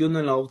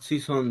 2021 en la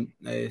off-season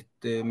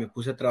me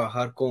puse a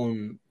trabajar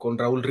con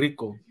Raúl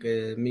Rico,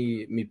 que es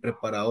mi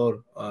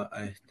preparador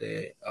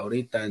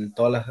ahorita. En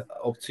todas las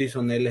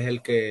off-season él es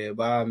el que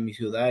va a mi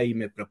ciudad y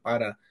me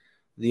prepara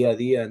día a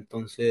día.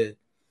 Entonces,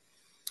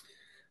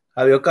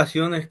 había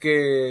ocasiones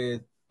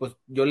que pues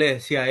yo le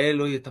decía a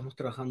él, oye, estamos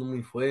trabajando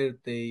muy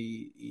fuerte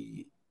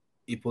y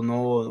pues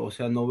no, o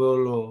sea, no veo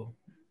los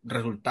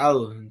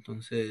resultados.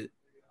 Entonces,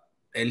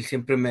 él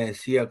siempre me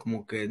decía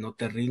como que no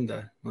te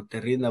rindas, no te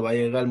rindas, va a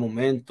llegar el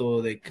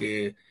momento de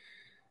que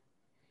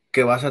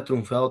vas a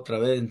triunfar otra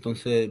vez.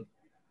 Entonces,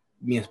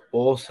 mi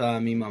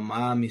esposa, mi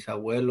mamá, mis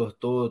abuelos,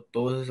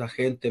 toda esa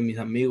gente, mis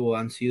amigos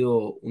han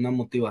sido una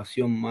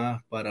motivación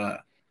más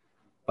para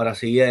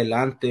seguir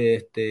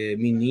adelante.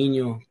 Mi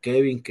niño,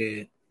 Kevin,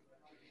 que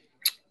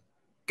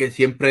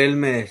siempre él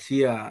me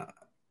decía,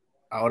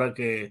 ahora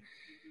que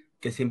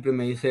siempre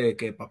me dice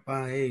que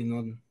papá, hey,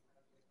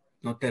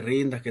 no te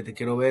rindas, que te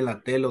quiero ver en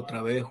la tele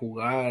otra vez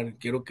jugar,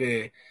 quiero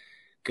que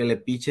le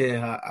piche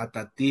a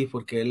Tatis,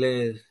 porque él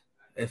es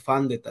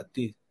fan de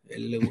Tatis,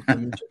 él le gusta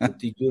mucho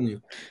Tatis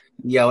Junior.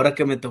 Y ahora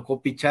que me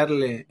tocó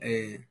picharle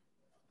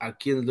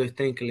aquí en el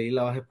Doystein, que le di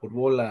la base por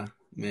bola,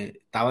 me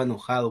estaba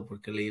enojado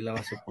porque le di la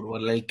base por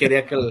bola. Él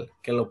quería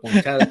que lo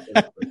ponchara,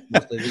 pero pues,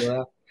 no se dio,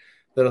 ¿verdad?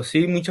 Pero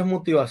sí, muchas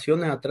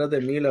motivaciones atrás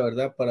de mí, la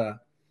verdad,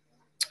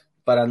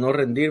 para no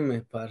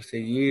rendirme, para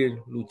seguir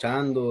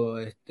luchando.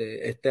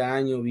 Este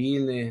año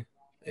vine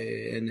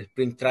en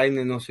Spring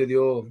Training, no se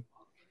dio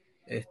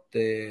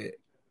este,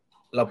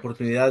 la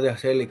oportunidad de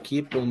hacer el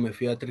equipo, me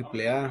fui a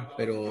AAA,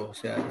 pero o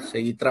sea,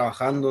 seguí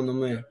trabajando,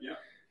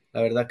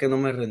 la verdad que no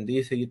me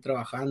rendí, seguí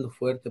trabajando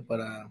fuerte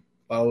para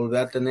volver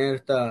a tener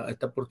esta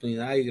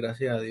oportunidad y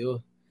gracias a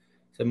Dios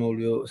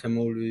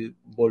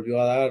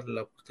volvió a dar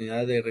la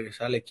oportunidad de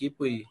regresar al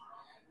equipo y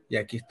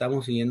aquí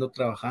estamos siguiendo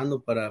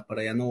trabajando para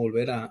ya no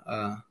volver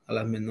a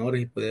las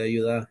menores y poder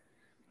ayudar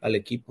al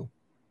equipo.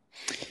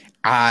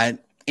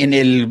 En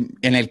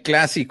el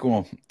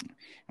clásico,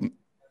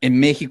 en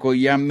México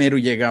ya mero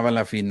llegaba a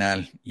la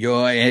final.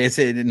 Yo,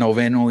 ese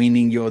noveno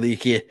inning, yo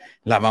dije,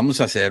 la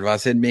vamos a hacer, va a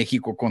ser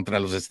México contra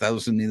los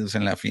Estados Unidos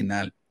en la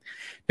final.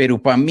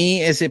 Pero para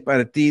mí ese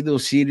partido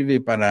sirve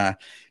para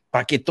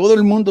que todo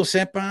el mundo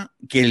sepa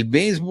que el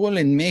béisbol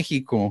en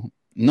México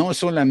no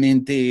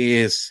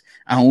solamente es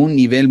a un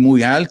nivel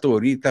muy alto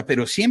ahorita,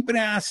 pero siempre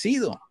ha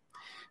sido.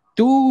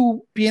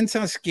 ¿Tú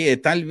piensas que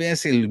tal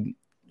vez el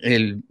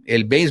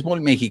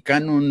béisbol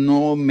mexicano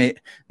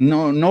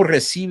no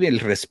recibe el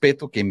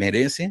respeto que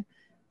merece?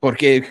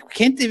 Porque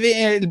gente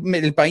ve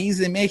el país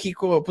de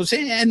México, pues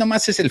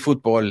nomás es el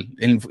fútbol.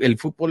 El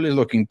fútbol es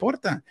lo que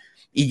importa.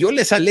 Y yo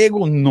les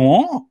alego,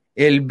 no,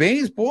 el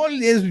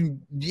béisbol es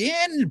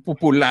bien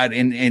popular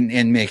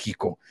en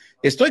México.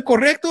 ¿Estoy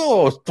correcto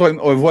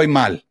o voy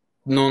mal?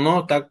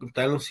 No,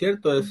 está lo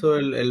cierto. Eso,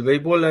 el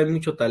béisbol hay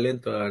mucho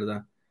talento, la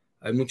verdad.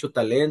 Hay mucho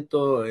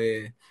talento.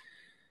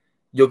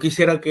 Yo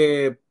quisiera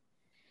que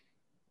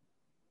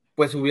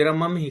pues hubiera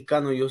más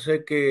mexicanos. Yo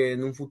sé que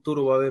en un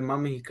futuro va a haber más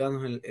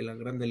mexicanos en las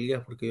grandes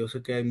ligas porque yo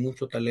sé que hay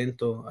mucho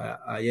talento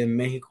allá en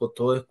México.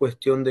 Todo es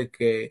cuestión de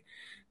que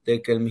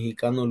el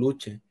mexicano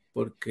luche,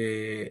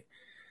 porque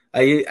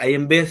hay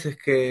en veces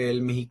que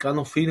el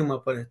mexicano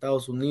firma para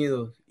Estados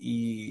Unidos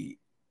y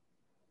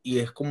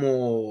es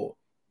como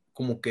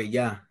que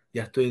ya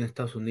estoy en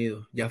Estados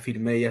Unidos, ya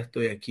firmé, ya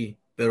estoy aquí,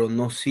 pero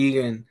no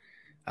siguen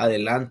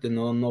adelante,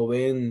 no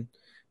ven,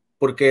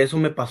 porque eso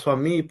me pasó a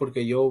mí,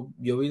 porque yo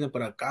vine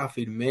para acá,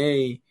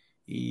 firmé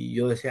y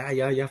yo decía,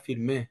 ya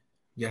firmé,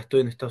 ya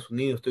estoy en Estados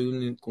Unidos,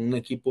 estoy con un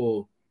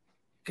equipo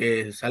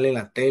que sale en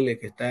la tele,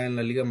 que está en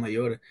la liga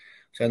mayor,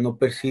 o sea, no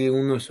persigue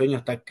uno el sueño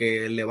hasta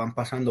que le van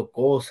pasando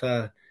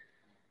cosas.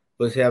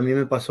 Pues a mí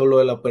me pasó lo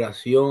de la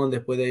operación,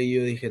 después de ahí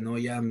yo dije, no,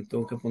 ya me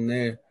tengo que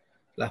poner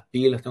las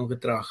pilas, tengo que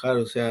trabajar,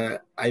 o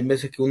sea, hay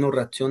veces que uno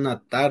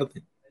reacciona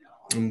tarde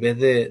en vez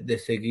de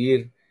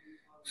seguir,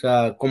 o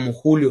sea, como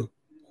Julio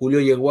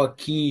llegó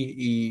aquí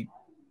y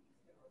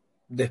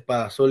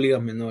despedazó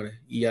ligas menores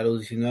y a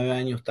los 19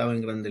 años estaba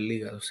en grandes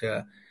ligas, o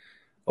sea,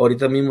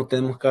 ahorita mismo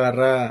tenemos que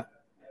agarrar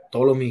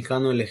todos los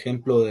mexicanos el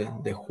ejemplo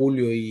de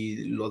Julio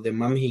y los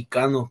demás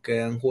mexicanos que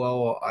han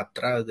jugado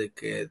atrás de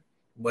que,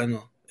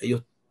 bueno,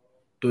 ellos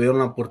tuvieron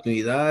la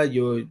oportunidad,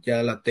 yo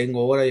ya la tengo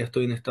ahora, ya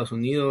estoy en Estados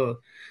Unidos,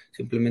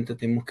 simplemente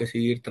tenemos que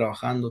seguir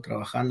trabajando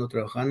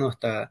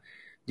hasta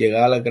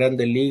llegar a la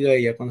Grandes Ligas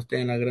y ya cuando esté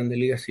en la Grandes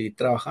Ligas seguir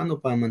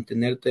trabajando para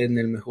mantenerte en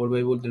el mejor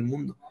béisbol del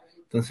mundo.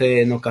 Entonces,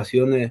 en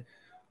ocasiones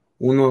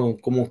uno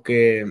como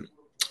que,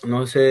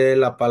 no sé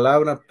la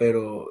palabra,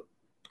 pero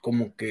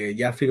como que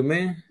ya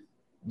firmé,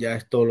 ya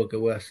es todo lo que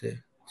voy a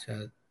hacer. O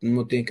sea,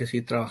 uno tiene que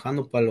seguir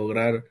trabajando para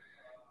lograr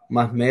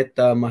más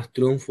metas, más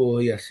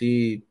triunfos y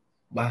así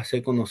vas a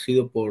ser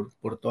conocido por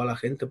toda la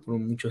gente por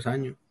muchos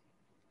años.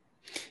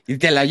 ¿Y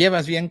te la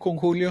llevas bien con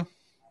Julio?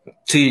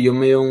 Sí, yo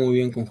me llevo muy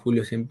bien con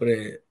Julio,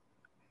 siempre,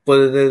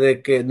 pues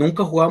desde que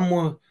nunca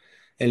jugamos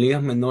en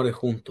ligas menores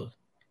juntos,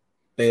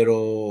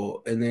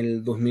 pero en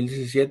el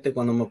 2017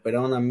 cuando me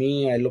operaron a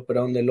mí, a él lo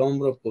operaron del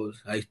hombro, pues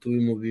ahí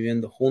estuvimos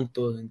viviendo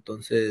juntos,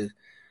 entonces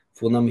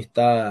fue una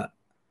amistad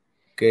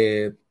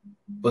que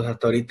pues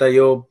hasta ahorita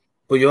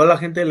pues yo a la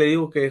gente le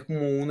digo que es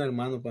como un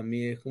hermano para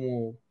mí, es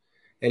como,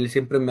 él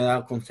siempre me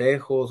da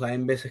consejos, hay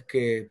veces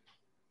que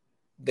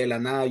de la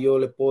nada yo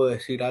le puedo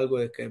decir algo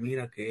de que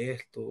mira que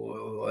esto,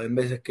 o hay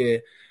veces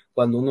que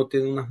cuando uno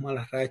tiene unas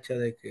malas rachas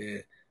de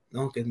que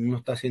no, que uno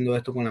está haciendo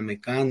esto con la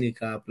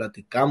mecánica,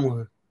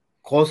 platicamos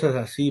cosas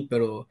así,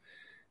 pero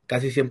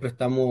casi siempre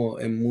estamos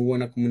en muy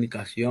buena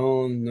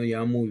comunicación, nos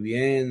llevamos muy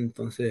bien,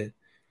 entonces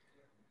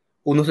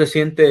uno se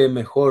siente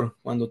mejor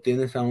cuando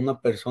tienes a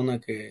una persona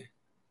que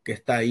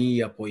está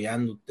ahí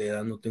apoyándote,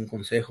 dándote un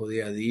consejo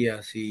día a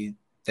día. Si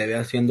te ve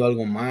haciendo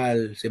algo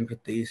mal, siempre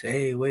te dice,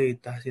 hey, güey,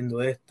 estás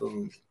haciendo esto,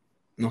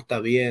 no está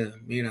bien,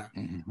 mira.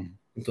 Ujú.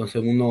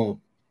 Entonces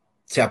uno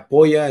se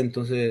apoya,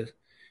 entonces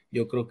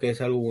yo creo que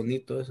es algo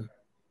bonito eso.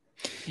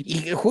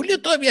 Y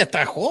Julio todavía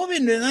está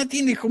joven, ¿verdad?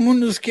 Tiene como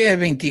unos, ¿qué?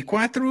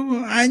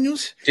 24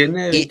 años.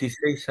 Tiene Y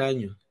 26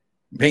 años.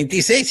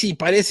 26 y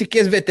parece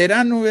que es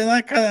veterano,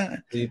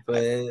 ¿verdad? Y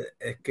pues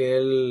es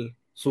que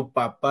su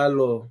papá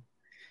lo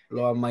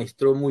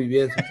amaestró muy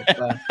bien, su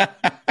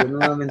papá. Tiene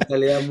una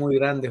mentalidad muy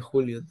grande,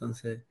 Julio,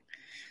 entonces.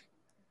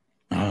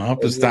 Ah, Es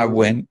pues está muy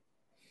bueno. bueno.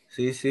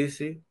 Sí, sí,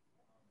 sí.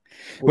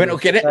 Bueno,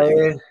 Julio César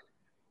es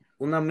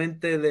una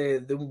mente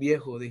de un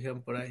viejo,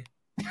 dijeron por ahí.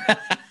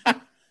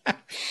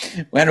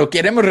 bueno,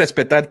 queremos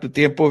respetar tu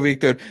tiempo,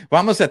 Víctor.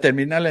 Vamos a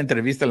terminar la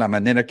entrevista de la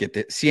manera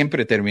que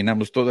siempre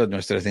terminamos todas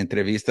nuestras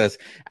entrevistas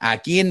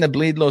aquí en The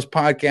Bleed Los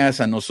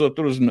Podcast. A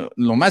nosotros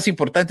lo más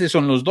importante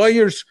son los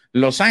Dodgers,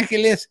 Los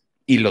Ángeles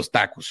y los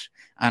tacos.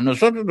 A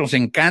nosotros nos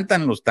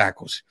encantan los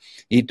tacos.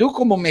 Y tú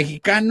como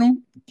mexicano,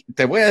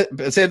 te voy a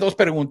hacer dos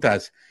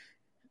preguntas.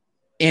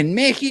 En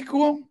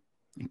México,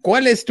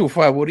 ¿cuál es tu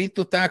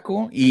favorito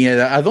taco y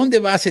a dónde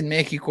vas en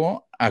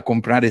México a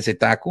comprar ese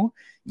taco?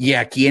 Y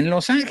aquí en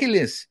Los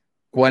Ángeles,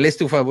 ¿cuál es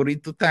tu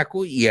favorito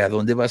taco y a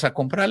dónde vas a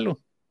comprarlo?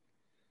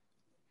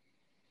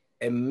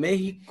 En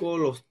México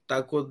los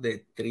tacos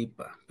de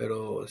tripa,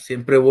 pero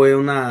siempre voy a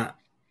una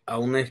a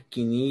una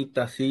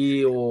esquinita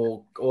así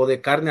o de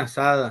carne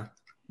asada.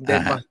 De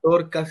Ajá.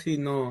 pastor casi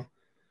no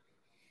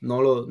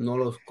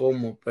los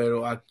como,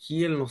 pero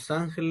aquí en Los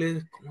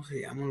Ángeles, ¿cómo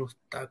se llaman los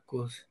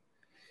tacos?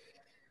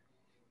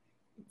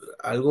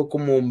 Algo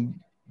como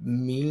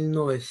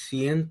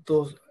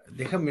 1900,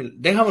 déjame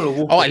lo Oh,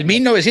 busco. ¿el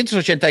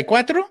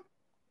 1984?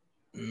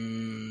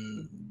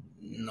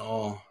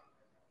 No,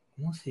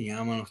 ¿cómo se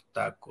llaman los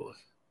tacos?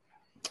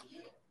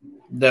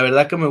 De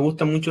verdad que me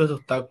gustan mucho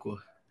esos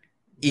tacos.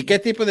 ¿Y qué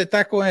tipo de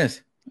taco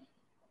es?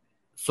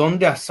 Son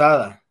de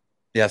asada,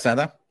 ¿De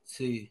asada?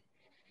 sí.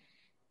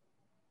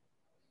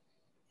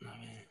 A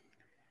ver,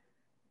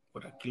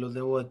 por aquí los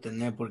debo de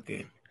tener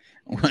porque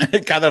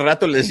Cada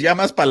rato les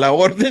llamas para la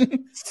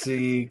orden.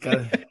 sí,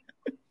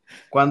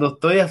 cuando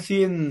estoy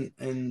así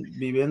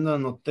viviendo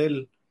en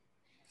hotel,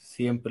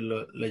 siempre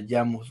les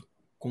llamo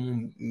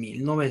como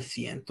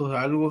 1900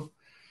 algo.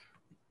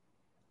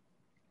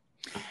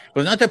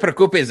 Pues no te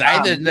preocupes.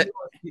 Ah,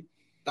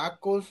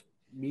 tacos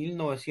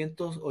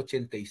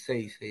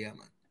 1986 se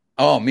llaman.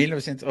 Oh,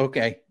 1900, ok.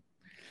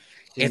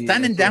 Sí,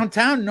 Están en eso.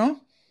 downtown,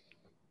 ¿no?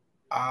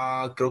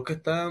 Creo que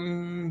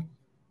están.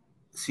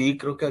 Sí,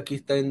 creo que aquí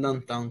está en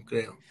downtown,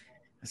 creo.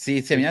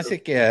 Sí, se Sí, me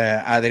hace que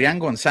Adrián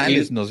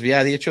González y nos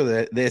había dicho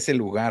de ese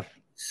lugar.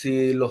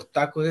 sí, los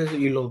tacos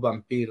y los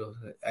vampiros.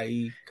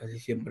 Ahí casi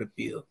siempre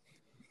pido.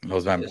 Los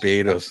Esos tacos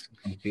vampiros.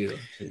 vampiros,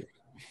 sí.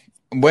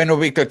 Bueno,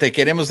 Víctor, te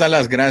queremos dar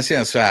las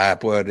gracias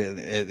por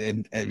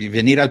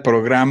venir al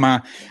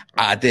programa.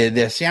 Te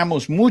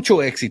deseamos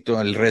mucho éxito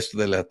el resto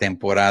de la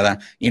temporada.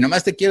 Y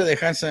nomás te quiero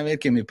dejar saber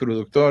que mi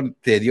productor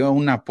te dio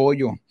un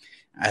apoyo.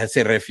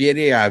 Se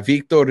refiere a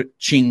Víctor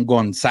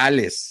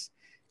González.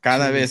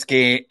 Cada Sí. vez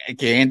que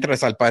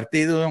entras al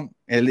partido,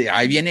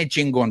 ahí viene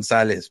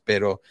González,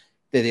 pero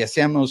te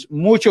deseamos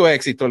mucho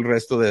éxito el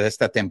resto de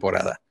esta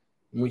temporada.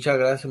 Muchas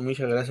gracias.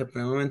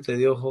 Primeramente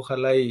Dios,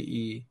 ojalá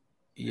y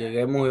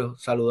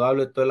lleguemos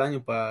saludables todo el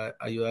año para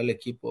ayudar al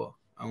equipo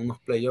a unos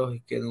playoffs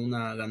y que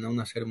ganar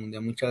una serie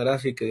mundial. Muchas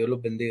gracias y que Dios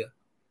los bendiga.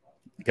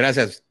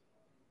 Gracias.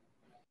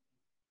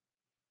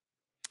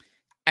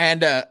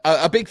 And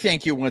a big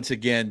thank you once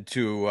again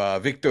to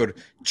Victor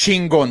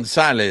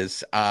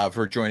Gonzalez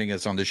for joining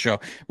us on the show.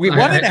 We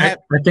wanted to have.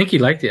 I think he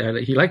liked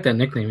it. He liked that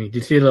nickname. Did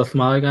you see the little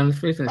smile on his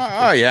face?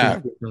 Oh yeah.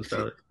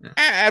 Yeah.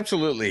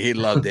 Absolutely, he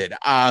loved it.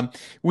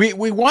 We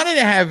wanted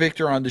to have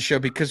Victor on the show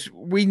because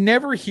we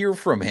never hear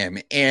from him,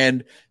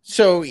 and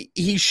so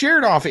he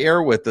shared off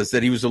air with us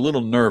that he was a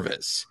little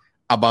nervous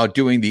about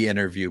doing the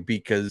interview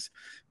because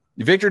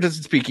Victor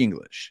doesn't speak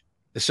English.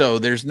 So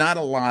there's not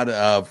a lot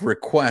of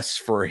requests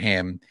for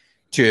him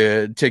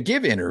to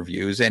give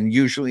interviews, and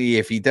usually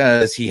if he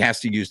does, he has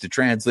to use the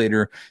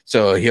translator.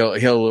 So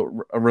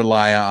he'll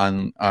rely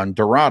on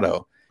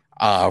Dorado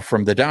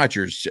from the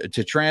Dodgers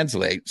to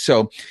translate.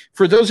 So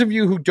for those of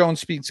you who don't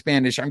speak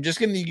Spanish, I'm just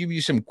going to give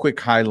you some quick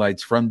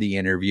highlights from the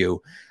interview.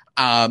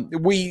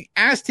 We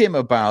asked him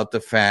about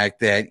the fact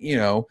that, you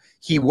know,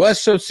 he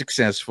was so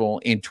successful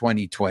in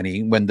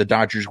 2020 when the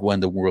Dodgers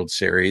won the World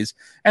Series.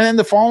 And then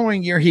the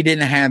following year, he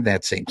didn't have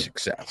that same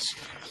success.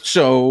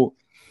 So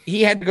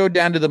he had to go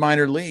down to the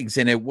minor leagues.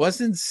 And it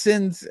wasn't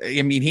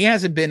he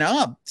hasn't been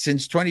up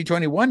since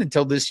 2021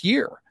 until this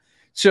year.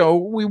 So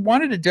we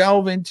wanted to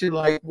delve into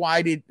like,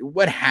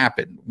 what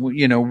happened?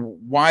 You know,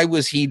 why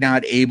was he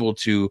not able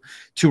to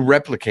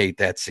replicate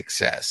that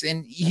success?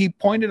 And he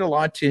pointed a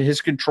lot to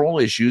his control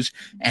issues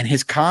and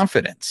his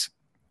confidence.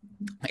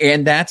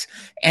 And that's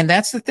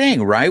the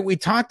thing, right? We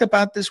talked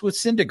about this with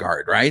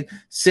Syndergaard, right?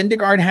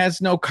 Syndergaard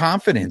has no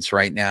confidence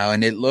right now.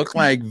 And it looked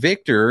like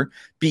Victor,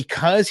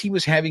 because he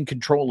was having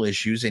control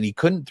issues and he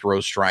couldn't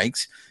throw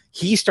strikes,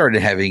 he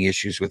started having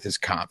issues with his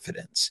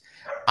confidence.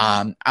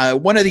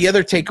 One of the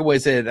other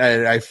takeaways that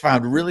I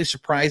found really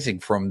surprising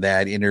from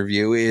that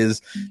interview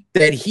is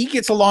that he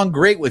gets along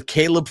great with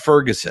Caleb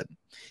Ferguson.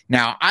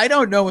 Now, I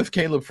don't know if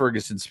Caleb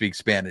Ferguson speaks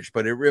Spanish,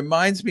 but it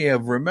reminds me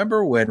of,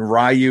 remember when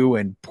Ryu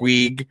and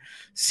Puig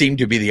seemed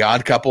to be the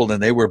odd couple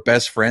and they were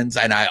best friends?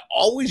 And I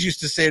always used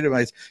to say to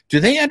myself, do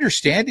they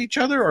understand each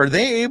other? Are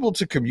they able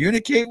to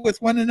communicate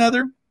with one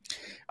another?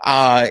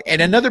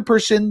 And another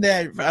person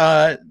that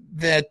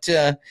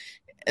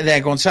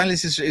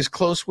Gonzalez is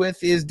close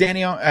with is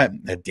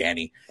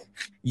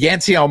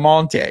Yancy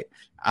Almonte.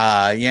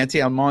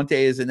 Yancy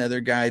Almonte is another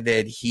guy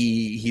that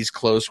he's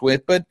close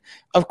with. But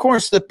of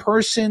course, the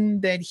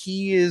person that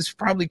he is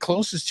probably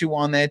closest to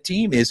on that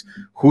team is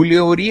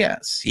Julio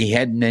Urias. He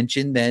had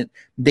mentioned that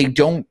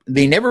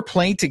they never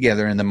played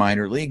together in the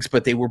minor leagues,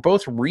 but they were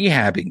both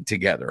rehabbing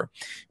together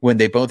when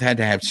they both had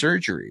to have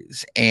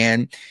surgeries.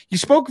 And he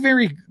spoke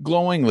very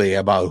glowingly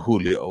about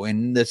Julio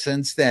in the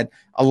sense that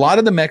a lot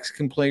of the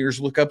Mexican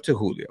players look up to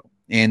Julio.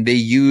 And they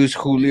use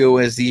Julio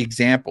as the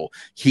example.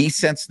 He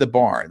sets the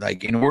bar.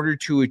 Like, in order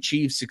to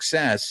achieve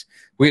success,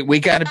 we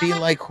got to be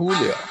like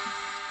Julio.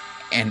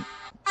 And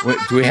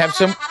do we have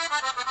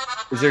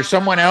is there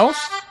someone else?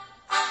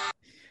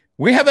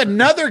 We have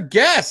another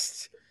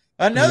guest.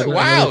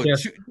 Wow.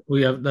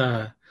 We have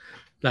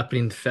La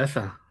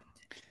Princesa.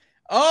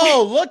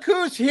 Oh, look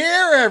who's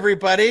here,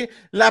 everybody.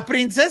 La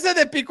Princesa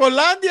de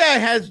Picolandia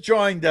has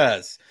joined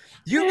us.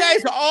 You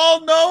guys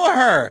all know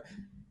her.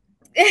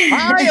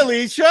 Hi,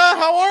 Alicia.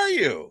 How are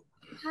you?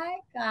 Hi,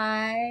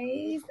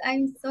 guys.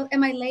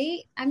 Am I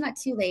late? I'm not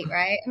too late,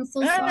 right? I'm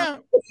so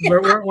sorry.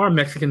 We're on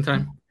Mexican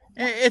time.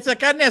 It's a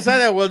carne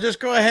asada. We'll just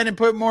go ahead and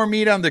put more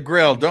meat on the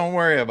grill. Don't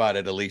worry about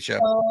it, Alicia.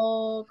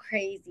 So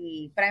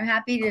crazy. But I'm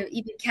happy to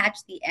even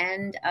catch the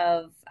end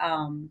of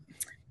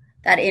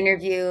that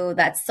interview.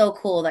 That's so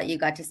cool that you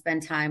got to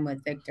spend time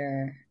with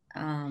Victor.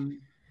 I'm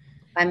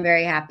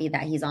very happy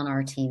that he's on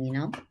our team, you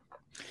know?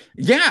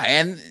 Yeah,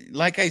 and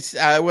like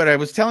what I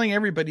was telling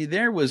everybody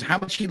there was how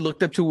much he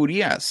looked up to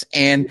Urias.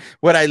 And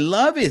what I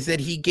love is that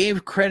he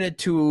gave credit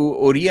to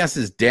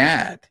Urias's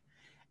dad.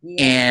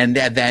 Yeah. And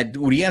that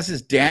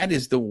Urias's dad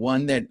is the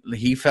one that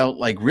he felt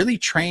like really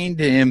trained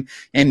him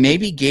and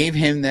maybe gave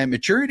him that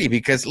maturity.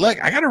 Because,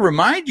 look, I got to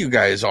remind you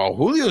guys all,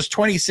 Julio's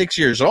 26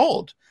 years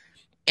old.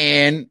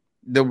 And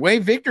the way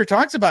Victor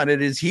talks about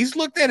it is he's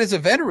looked at as a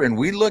veteran.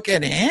 We look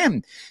at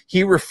him.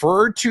 He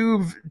referred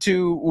to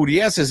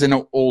Urias as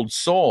an old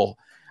soul.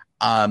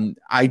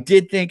 I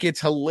did think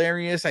it's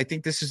hilarious. I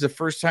think this is the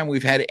first time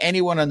we've had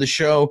anyone on the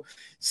show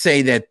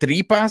say that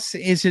tripas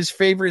is his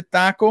favorite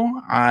taco.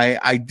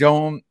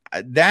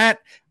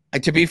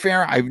 To be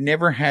fair, I've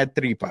never had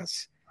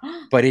tripas,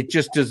 but it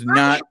just does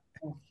not.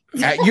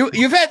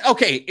 You've had,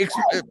 okay,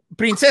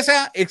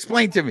 Princesa,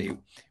 explain to me.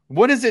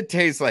 What does it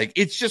taste like?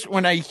 It's just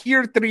when I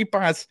hear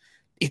tripas,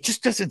 it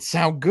just doesn't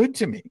sound good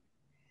to me.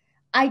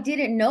 I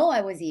didn't know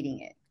I was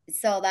eating it.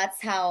 So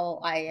that's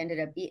how I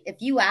ended up. If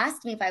you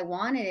asked me if I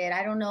wanted it,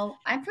 I don't know.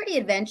 I'm pretty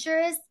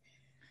adventurous,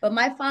 but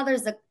my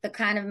father's the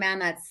kind of man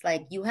that's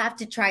like, you have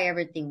to try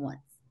everything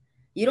once.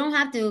 You don't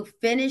have to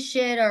finish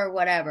it or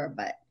whatever,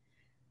 but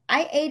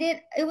I ate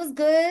it. It was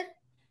good.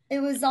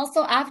 It was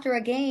also after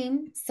a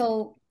game.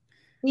 So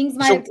things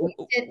might have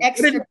tasted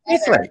extra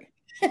better. Like?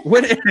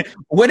 What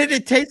did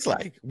it taste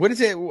like? What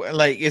is it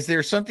like? Is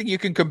there something you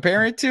can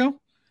compare it to?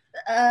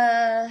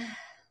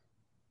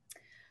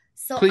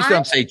 So please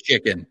don't say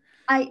chicken.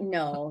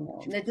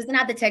 No, it doesn't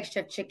have the texture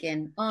of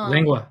chicken.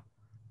 Lengua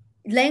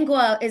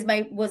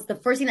was the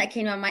first thing that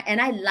came to my mind, and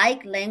I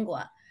like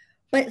lengua,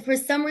 but for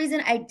some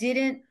reason I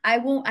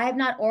have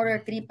not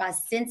ordered tripas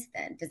since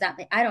then. Does that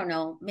mean, I don't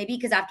know, maybe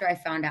because after I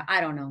found out,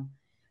 I don't know,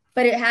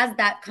 but it has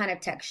that kind of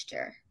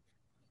texture.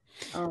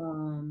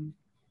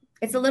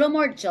 It's a little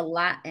more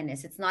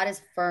gelatinous. It's not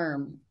as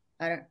firm.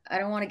 I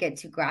don't want to get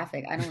too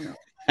graphic. I don't know.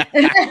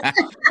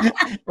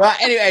 Well,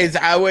 anyways,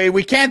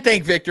 we can't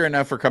thank Victor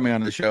enough for coming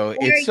on the show.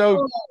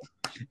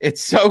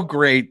 It's so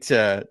great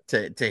to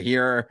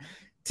hear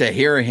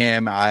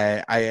him.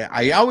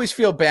 I always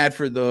feel bad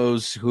for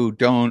those who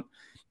don't.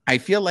 I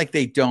feel like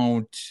they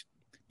don't,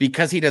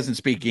 because he doesn't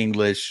speak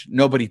English.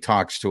 Nobody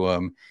talks to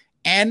him.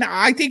 And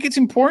I think it's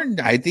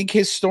important. I think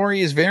his story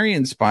is very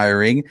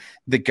inspiring.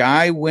 The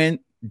guy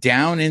went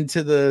down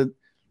into the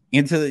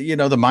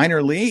the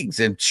minor leagues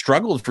and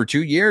struggled for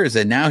 2 years,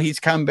 and now he's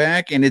come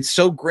back, and it's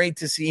so great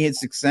to see his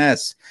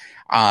success.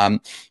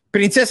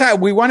 Princesa,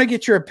 we want to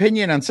get your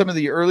opinion on some of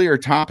the earlier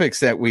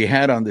topics that we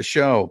had on the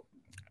show.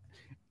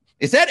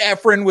 Is that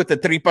Efren with the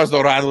tripas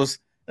dorados?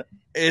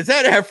 Is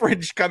that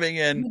Efren coming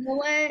in? You know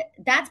what?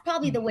 That's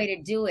probably the way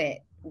to do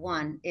it.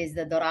 One is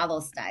the dorado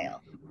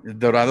style.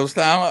 Dorado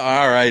style?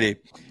 All righty.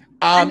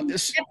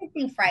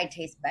 Everything fried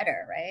tastes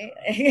better, right?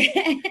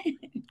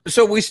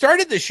 So we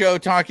started the show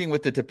talking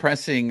with the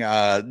depressing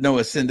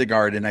Noah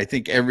Syndergaard, and I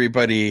think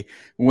everybody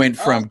went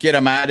from get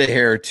him out of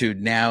here to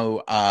now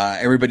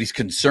everybody's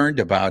concerned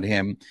about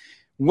him.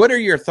 What are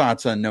your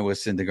thoughts on Noah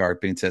Syndergaard,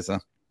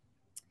 Princesa?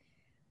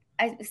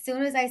 As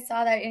soon as I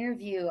saw that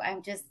interview,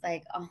 I'm just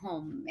like,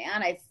 oh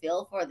man, I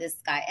feel for this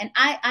guy. And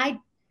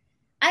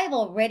I've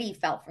already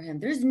felt for him.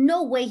 There's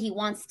no way he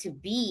wants to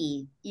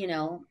be,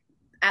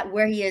 at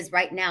where he is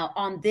right now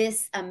on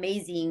this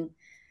amazing,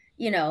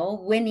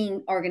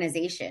 winning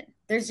organization.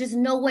 There's just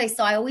no way.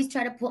 So I always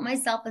try to put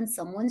myself in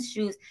someone's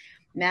shoes.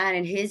 Man,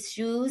 and his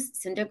shoes,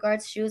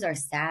 Syndergaard's shoes are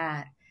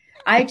sad.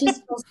 I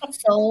just feel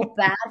so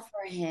bad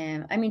for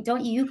him. I mean,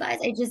 don't you guys?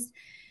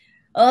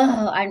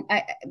 I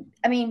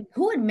mean,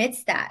 who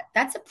admits that?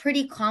 That's a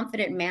pretty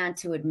confident man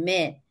to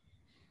admit.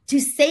 To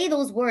say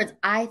those words,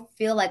 I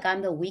feel like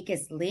I'm the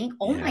weakest link.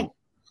 Oh my God.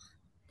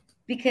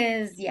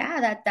 Because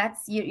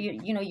that's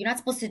you're not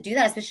supposed to do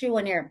that, especially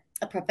when you're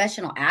a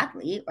professional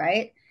athlete,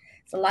 right?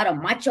 It's a lot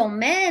of macho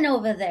men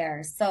over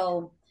there.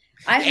 So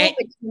I hope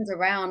it turns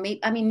around.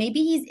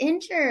 Maybe he's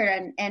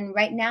injured, and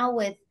right now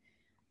with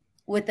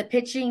the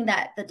pitching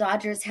that the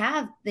Dodgers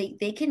have,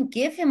 they can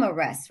give him a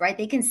rest, right?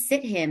 They can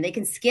sit him, they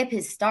can skip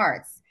his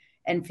starts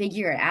and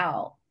figure it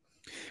out.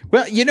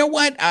 Well, you know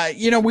what?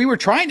 We were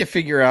trying to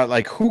figure out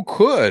like who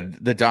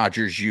could the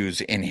Dodgers use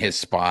in his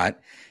spot,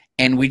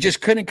 and we just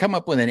couldn't come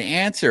up with an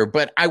answer.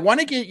 But I want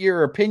to get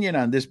your opinion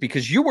on this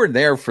because you were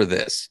there for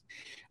this.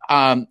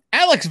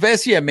 Alex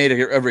Vesia made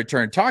a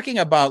return talking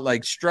about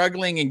like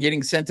struggling and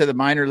getting sent to the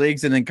minor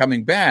leagues and then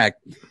coming back.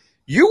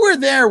 You were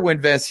there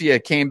when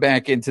Vesia came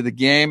back into the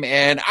game,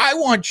 and I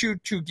want you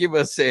to give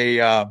us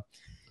a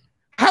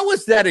How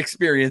was that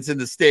experience in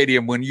the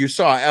stadium when you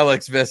saw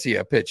Alex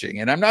Vesia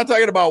pitching? And I'm not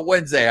talking about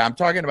Wednesday. I'm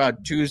talking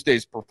about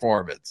Tuesday's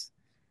performance.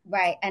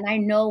 Right. And I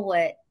know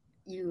what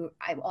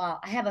I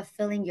have a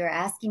feeling you're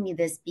asking me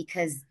this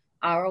because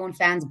our own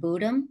fans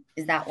booed him.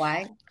 Is that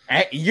why?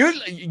 You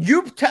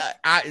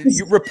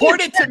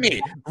report it to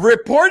me.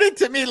 Report it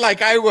to me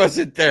like I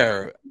wasn't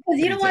there. Because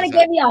you don't want to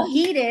get me all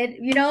heated,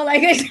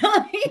 like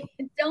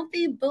don't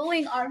be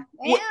booing our fans.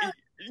 Well,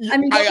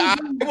 I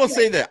will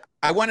say that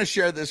I want to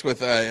share this with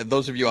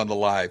those of you on the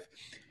live.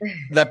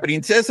 La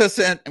Princesa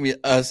sent me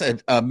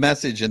a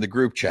message in the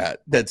group chat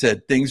that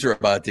said things are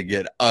about to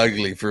get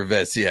ugly for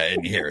Vesia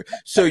in here.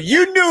 So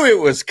you knew it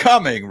was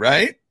coming,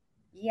 right?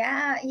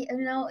 Yeah,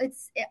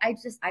 I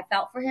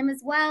felt for him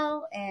as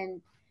well,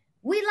 and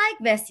we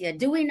like Vesia,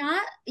 do we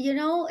not?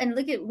 And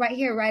look at right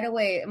here, right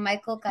away.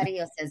 Michael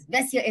Carrillo says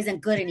Vesia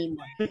isn't good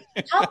anymore.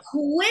 How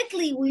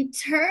quickly we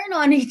turn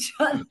on each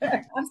other.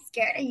 I'm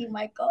scared of you,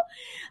 Michael.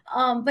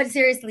 But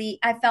seriously,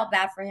 I felt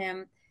bad for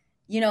him.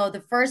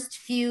 The first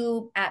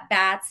few at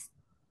bats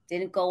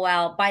didn't go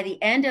well. By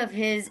the end of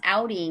his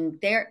outing,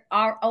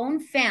 our own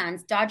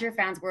fans, Dodger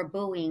fans, were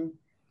booing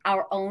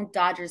our own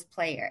Dodgers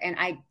player, and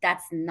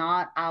that's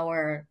not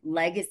our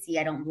legacy.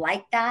 I don't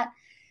like that.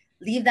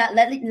 Leave that.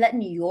 Let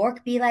New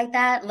York be like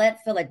that.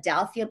 Let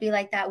Philadelphia be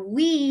like that.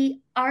 We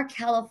are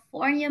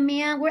California,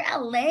 man. We're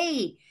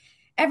LA.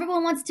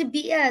 Everyone wants to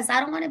be us. I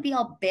don't want to be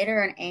all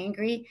bitter and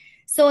angry.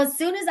 So as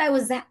soon as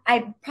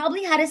I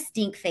probably had a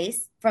stink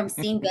face from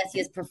seeing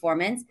Vesia's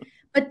performance.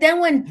 But then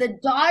when the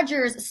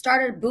Dodgers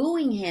started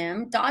booing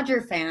him,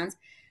 Dodger fans,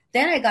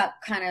 then I got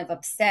kind of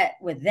upset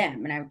with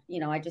them. And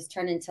I just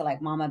turned into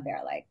like Mama Bear,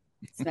 like,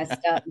 it's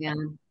messed up,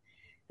 man.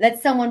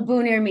 Let someone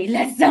boo near me.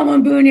 Let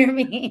someone boo near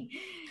me.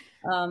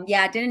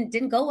 It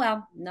didn't go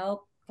well.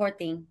 No, poor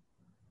thing.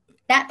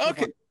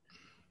 Okay.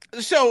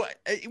 So,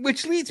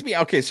 which leads me,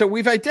 so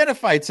we've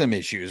identified some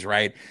issues,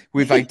 right?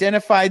 We've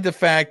identified the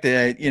fact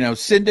that,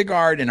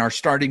 Syndergaard and our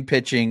starting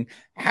pitching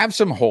have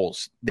some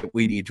holes that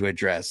we need to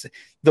address.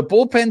 The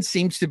bullpen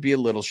seems to be a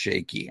little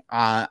shaky.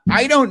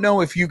 I don't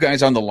know if you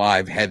guys on the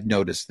live have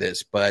noticed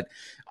this, but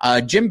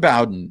Jim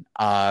Bowden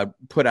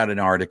put out an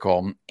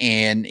article,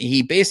 and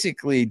he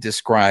basically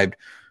described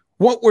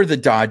what were the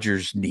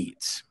Dodgers'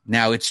 needs.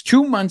 Now, it's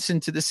 2 months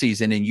into the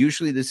season, and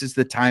usually this is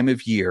the time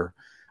of year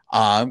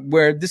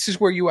where this is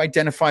where you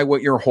identify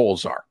what your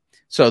holes are.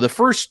 So the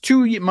first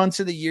 2 months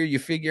of the year, you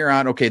figure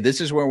out, okay,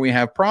 this is where we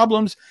have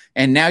problems.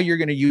 And now you're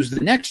going to use the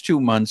next 2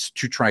 months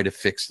to try to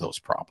fix those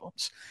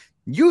problems.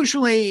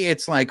 Usually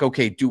it's like,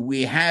 okay, do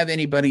we have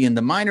anybody in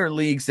the minor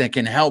leagues that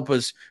can help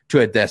us to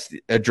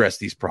address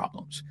these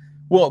problems?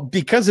 Well,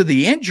 because of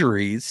the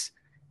injuries,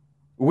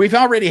 we've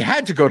already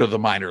had to go to the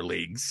minor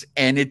leagues,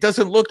 and it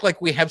doesn't look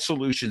like we have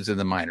solutions in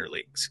the minor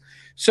leagues.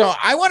 So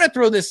I want to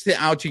throw this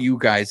out to you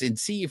guys and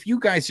see if you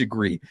guys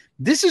agree.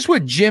 This is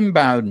what Jim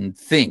Bowden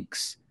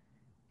thinks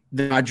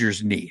the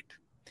Dodgers need.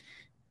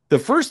 The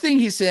first thing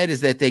he said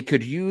is that they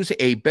could use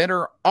a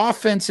better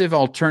offensive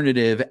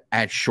alternative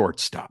at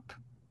shortstop.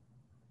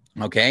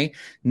 Okay.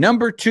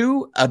 Number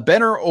 2, a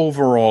better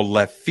overall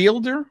left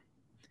fielder.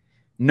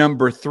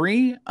 Number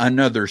 3,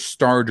 another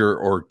starter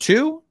or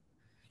 2.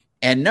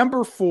 And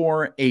number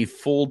 4, a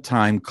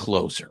full-time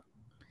closer.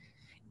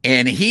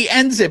 And he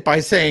ends it by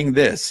saying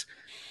this.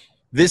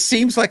 This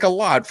seems like a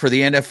lot for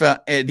the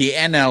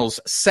NL's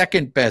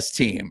second best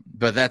team,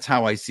 but that's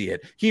how I see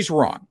it. He's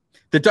wrong.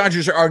 The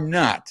Dodgers are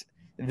not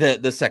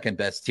the second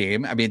best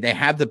team. I mean, they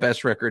have the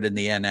best record in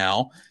the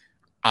NL,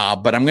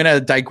 but I'm going to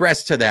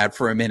digress to that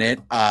for a minute.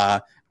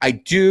 I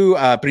do,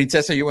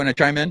 Princesa, you want to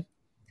chime in?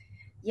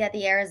 Yeah,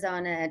 the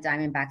Arizona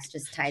Diamondbacks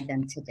just tied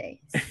them today.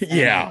 So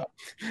yeah.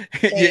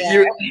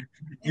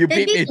 You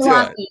beat me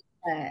to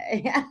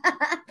it.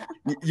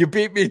 You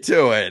beat me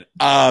to it.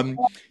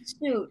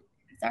 Shoot.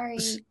 Sorry.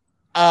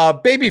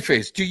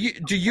 Babyface,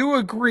 do you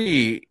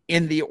agree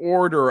in the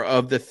order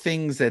of the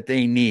things that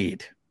they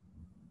need?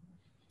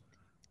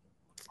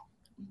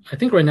 I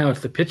think right now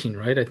it's the pitching,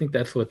 right? I think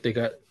that's what they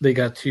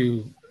got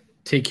to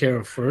take care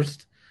of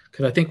first.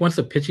 Because I think once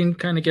the pitching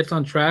kind of gets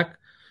on track,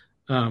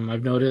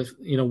 I've noticed,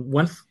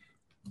 once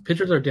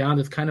pitchers are down,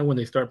 it's kind of when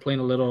they start playing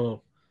a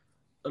little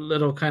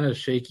kind of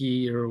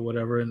shaky or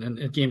whatever,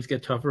 and games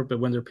get tougher. But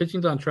when their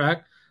pitching's on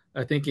track,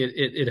 I think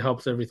it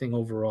helps everything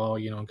overall.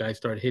 Guys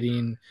start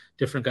hitting,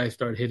 different guys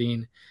start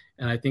hitting.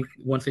 And I think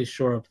once they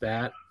shore up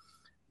that,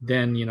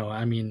 then,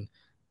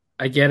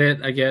 I get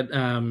it. I get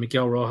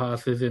Miguel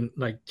Rojas isn't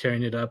like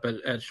tearing it up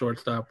at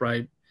shortstop,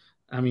 right?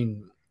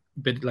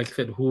 But like I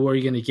said, who are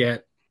you going to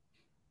get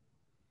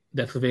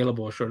that's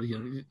available? Short,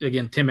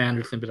 again, Tim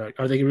Anderson, but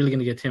are they really going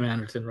to get Tim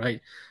Anderson, right?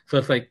 So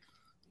it's like,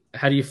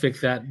 how do you fix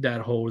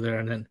that hole there?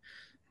 And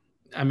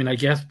then, I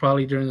guess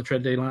probably during the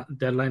trade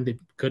deadline they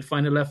could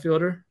find a left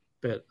fielder,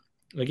 but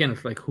again,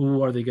 it's like,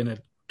 who are they going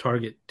to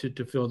target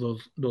to fill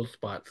those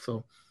spots?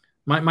 So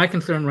my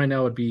concern right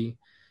now would be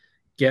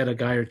get a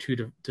guy or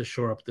two to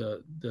shore up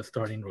the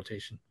starting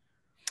rotation.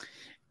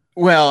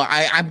 Well,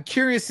 I'm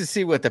curious to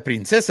see what the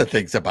Princesa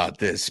thinks about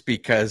this,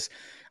 because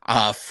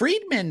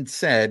Friedman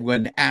said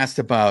when asked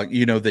about,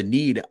 the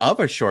need of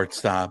a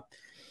shortstop,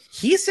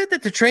 he said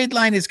that the trade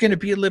line is going to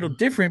be a little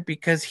different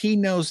because he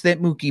knows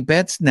that Mookie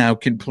Betts now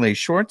can play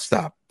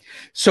shortstop.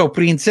 So,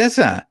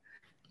 Princesa,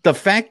 the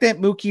fact that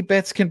Mookie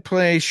Betts can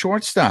play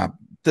shortstop,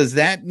 does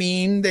that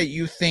mean that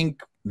you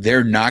think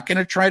they're not going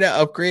to try to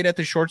upgrade at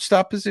the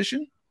shortstop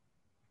position?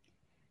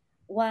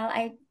 Well,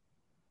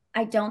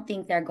 I don't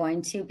think they're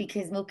going to,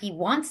 because Mookie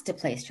wants to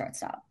play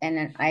shortstop.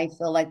 And I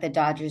feel like the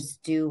Dodgers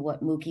do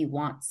what Mookie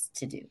wants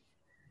to do.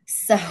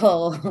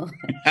 So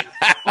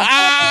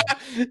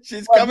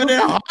she's coming in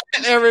hot,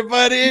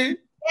 everybody.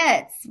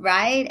 Yes,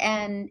 right.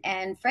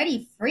 And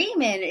Freddie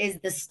Freeman is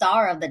the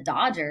star of the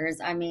Dodgers.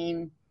 I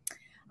mean,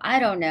 I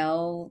don't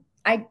know.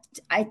 I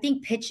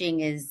think pitching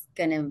is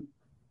gonna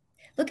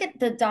look at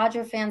the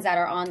Dodger fans that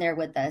are on there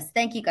with us.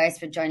 Thank you guys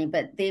for joining,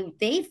 but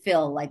they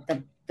feel like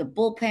the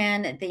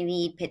bullpen, they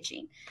need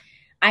pitching.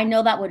 I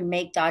know that would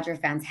make Dodger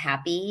fans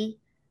happy,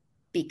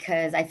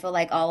 because I feel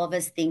like all of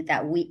us think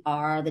that we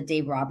are the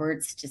Dave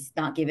Roberts, just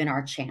not given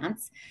our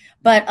chance.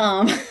 But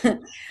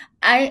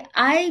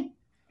I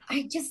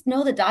just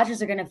know the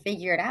Dodgers are going to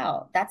figure it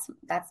out. That's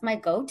my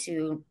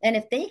go-to. And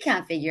if they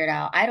can't figure it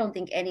out, I don't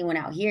think anyone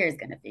out here is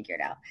going to figure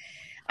it out.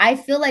 I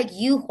feel like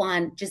you,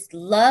 Juan, just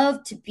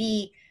love to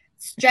be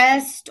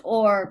stressed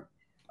or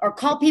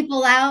call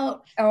people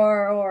out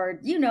or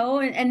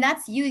and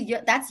that's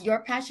that's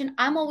your passion.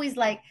 I'm always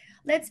like,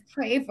 let's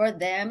pray for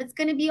them. It's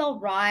going to be all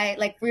right.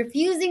 Like,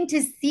 refusing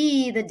to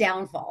see the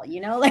downfall,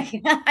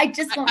 like I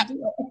just won't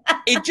do it.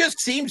 It just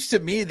seems to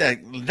me that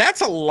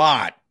that's a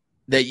lot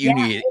that you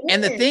need.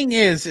 And the thing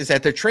is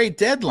at the trade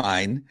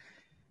deadline,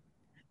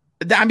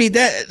 I mean,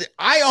 that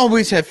I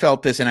always have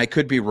felt this, and I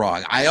could be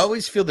wrong. I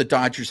always feel the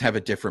Dodgers have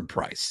a different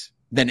price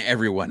than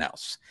everyone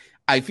else.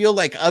 I feel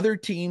like other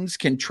teams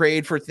can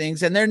trade for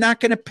things and they're not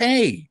going to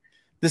pay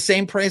the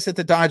same price that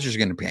the Dodgers are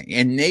going to pay.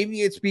 And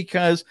maybe it's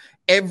because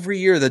every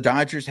year the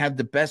Dodgers have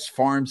the best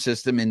farm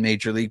system in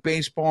Major League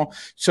Baseball.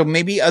 So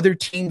maybe other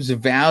teams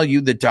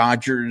value the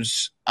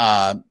Dodgers,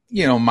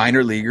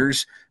 minor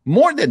leaguers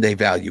more than they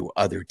value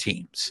other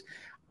teams.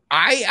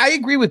 I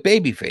agree with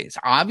Babyface.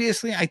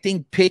 Obviously, I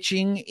think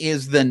pitching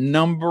is the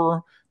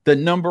number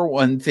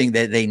one thing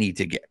that they need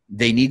to get.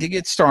 They need to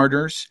get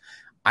starters.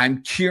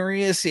 I'm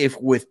curious if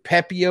with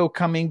Pepio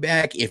coming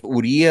back, if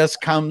Urias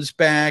comes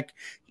back,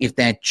 if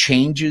that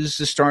changes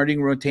the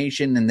starting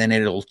rotation, and then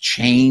it'll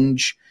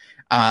change.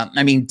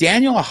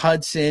 Daniel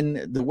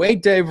Hudson, the way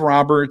Dave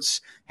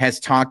Roberts has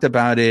talked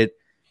about it,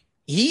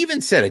 he even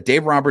said it.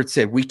 Dave Roberts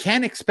said, we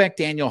can't expect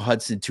Daniel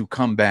Hudson to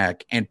come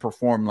back and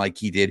perform like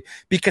he did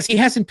because he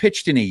hasn't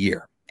pitched in a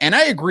year. And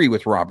I agree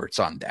with Roberts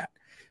on that.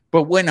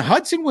 But when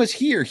Hudson was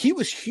here, he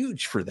was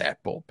huge for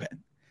that bullpen.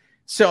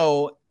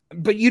 So,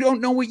 but you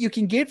don't know what you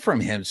can get from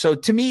him. So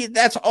to me,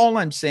 that's all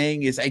I'm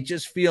saying is I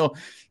just feel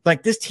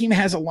like this team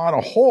has a lot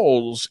of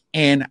holes,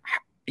 and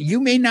you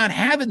may not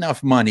have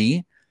enough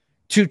money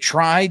to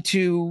try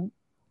to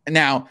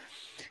now.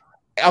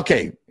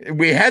 Okay,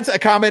 we had a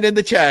comment in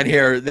the chat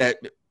here that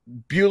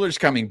Bueller's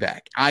coming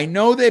back. I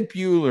know that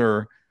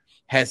Bueller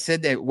has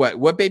said that what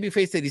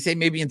Babyface did he say?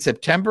 Maybe in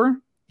September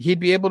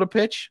he'd be able to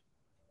pitch.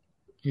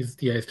 He's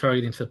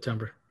targeting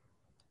September.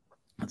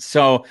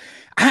 So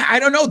I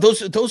don't know.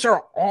 Those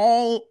are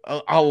all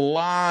a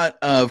lot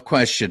of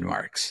question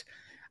marks.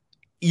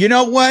 You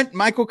know what,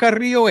 Michael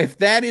Carrillo? If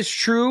that is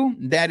true,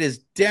 that is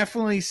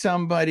definitely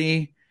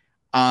somebody.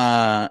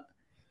 I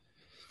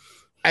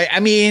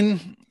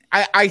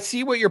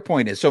see what your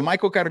point is. So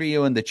Michael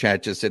Carrillo in the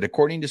chat just said,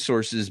 according to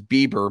sources,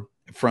 Bieber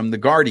from the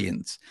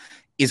Guardians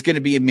is going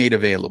to be made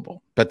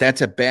available, but that's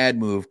a bad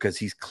move because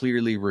he's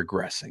clearly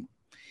regressing.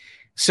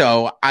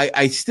 So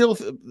I still,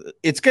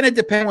 it's going to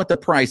depend what the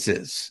price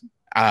is,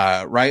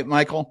 right,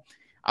 Michael,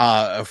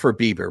 for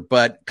Bieber.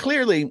 But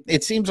clearly,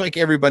 it seems like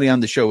everybody on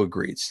the show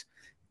agrees.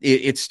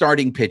 It's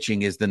starting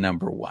pitching is the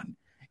number one.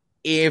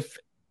 If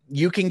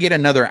you can get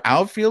another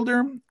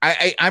outfielder,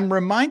 I'm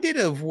reminded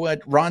of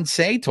what Ron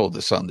Say told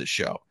us on the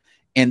show,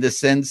 in the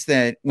sense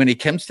that when it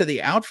comes to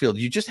the outfield,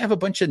 you just have a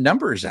bunch of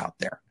numbers out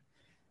there.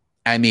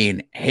 I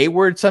mean,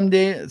 Hayward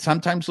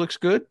sometimes looks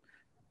good.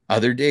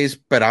 Other days,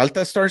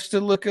 Peralta starts to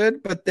look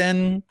good, but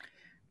then,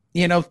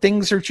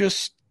 things are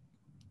just,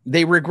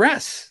 they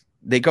regress.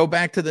 They go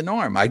back to the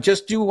norm. I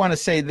just do want to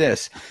say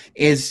this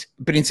is,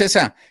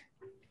 Princesa,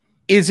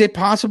 is it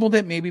possible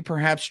that maybe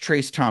perhaps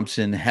Trace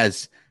Thompson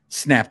has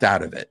snapped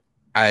out of it?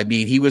 I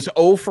mean, he was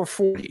 0 for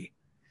 40.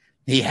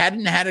 He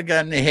hadn't had a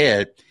gun to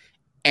hit.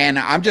 And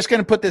I'm just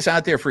going to put this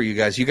out there for you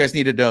guys. You guys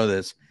need to know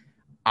this.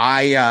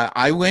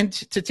 I went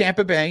to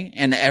Tampa Bay,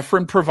 and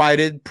Efren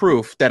provided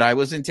proof that I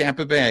was in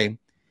Tampa Bay.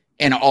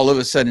 And all of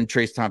a sudden,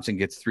 Trace Thompson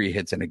gets 3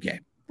 hits in a game.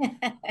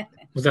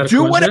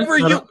 Do whatever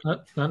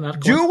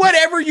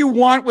you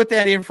want with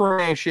that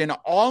information.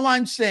 All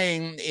I'm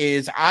saying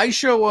is I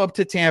show up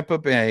to Tampa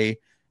Bay,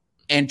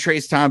 and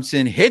Trace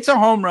Thompson hits a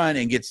home run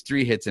and gets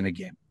 3 hits in a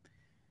game.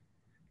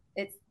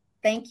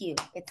 Thank you.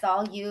 It's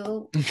all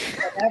you.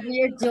 Whatever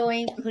you're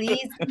doing,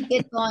 please keep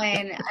it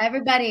going.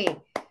 Everybody,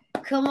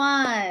 Come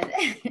on.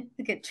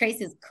 Look at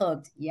Trace is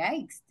cooked.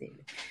 Yikes,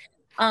 dude.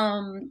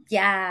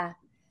 Yeah.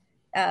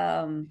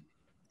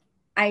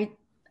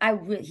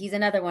 He's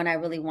another one I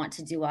really want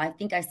to do well. I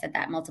think I said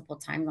that multiple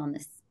times on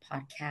this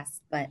podcast,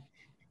 but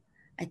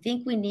I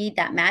think we need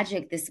that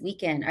magic this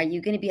weekend. Are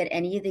you going to be at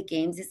any of the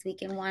games this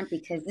weekend, Juan?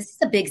 Because this is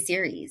a big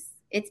series.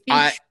 It's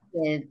being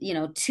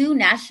treated, 2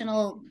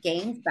 national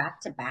games back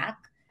to back,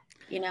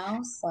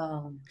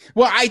 so.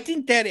 Well, I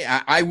think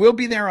that I will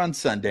be there on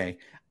Sunday.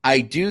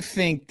 I do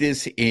think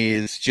this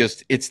is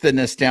it's the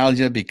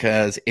nostalgia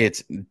because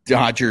it's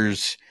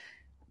Dodgers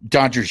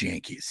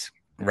Yankees,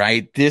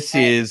 right? This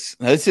is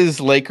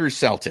Lakers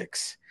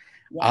Celtics.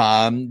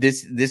 Yeah.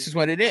 This is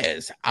what it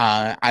is.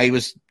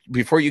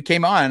 Before you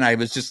came on, I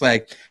was just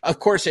like, of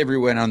course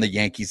everyone on the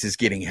Yankees is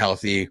getting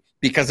healthy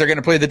because they're going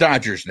to play the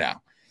Dodgers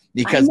now,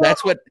 because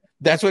that's what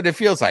it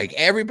feels like.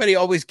 Everybody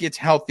always gets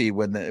healthy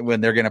when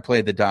they're going to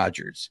play the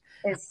Dodgers.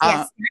 Yes,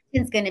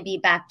 Stanton's going to be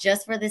back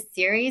just for this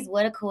series.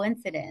 What a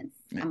coincidence!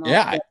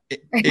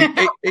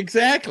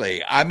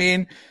 Exactly. I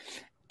mean,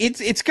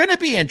 it's going to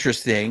be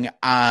interesting.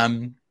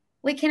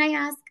 Wait, can I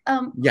ask?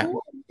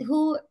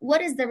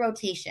 What is the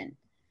rotation?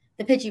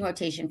 The pitching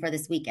rotation for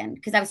this weekend,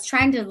 because I was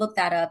trying to look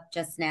that up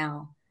just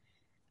now.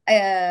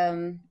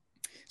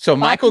 So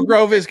Michael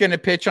Grove is going to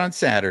pitch on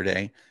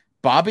Saturday.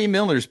 Bobby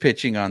Miller's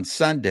pitching on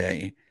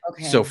Sunday.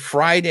 Okay. So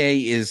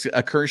Friday is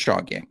a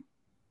Kershaw game.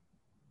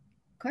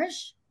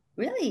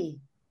 Really?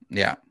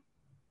 Yeah.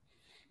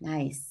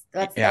 Nice.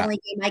 That's the only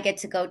game I get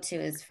to go to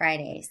is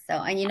Friday. So,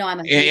 and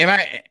I'm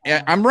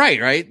I'm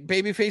right?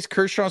 Babyface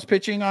Kershaw's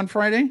pitching on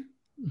Friday.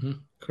 Mm-hmm.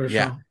 Kershaw.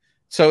 Yeah.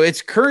 So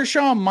it's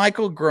Kershaw,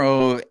 Michael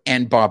Grove,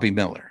 and Bobby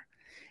Miller.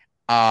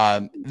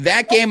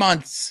 That game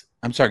on.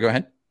 I'm sorry. Go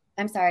ahead.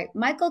 I'm sorry,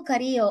 Michael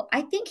Carrillo.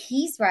 I think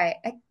he's right.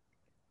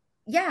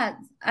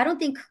 I don't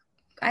think.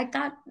 I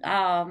thought.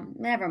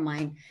 Never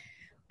mind.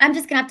 I'm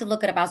just gonna have to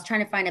look it up. I was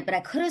trying to find it, but I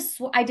could have.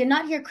 I did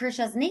not hear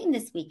Kershaw's name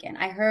this weekend.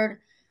 I heard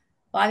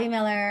Bobby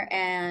Miller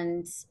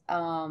and.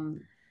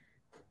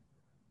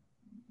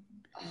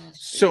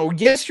 So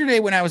yesterday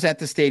when I was at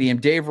the stadium,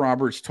 Dave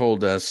Roberts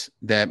told us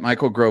that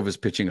Michael Grove is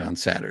pitching on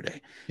Saturday.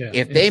 Yeah,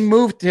 if they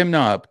moved him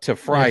up to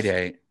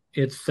Friday.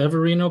 It's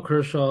Severino,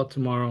 Kershaw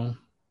tomorrow.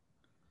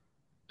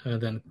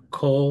 Then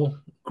Cole,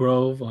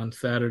 Grove on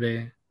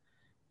Saturday.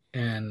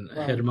 And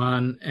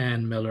Germán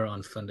and Miller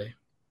on Sunday.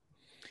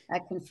 I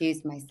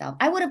confused myself.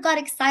 I would have got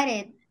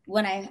excited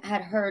when I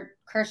had heard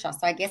Kershaw,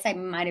 so I guess I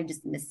might have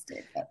just missed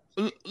it. But.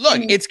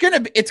 Look, it's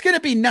gonna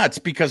be nuts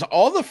because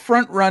all the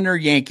front runner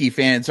Yankee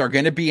fans are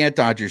gonna be at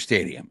Dodger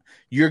Stadium.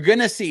 You're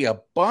gonna see a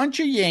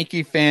bunch of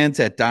Yankee fans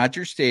at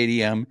Dodger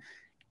Stadium,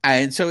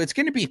 and so it's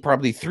gonna be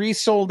probably 3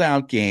 sold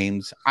out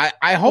games.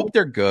 I hope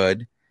they're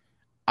good.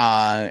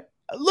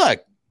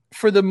 Look,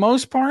 for the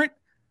most part,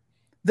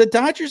 the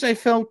Dodgers I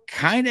felt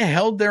kind of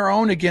held their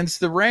own against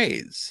the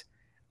Rays.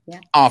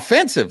 Yeah.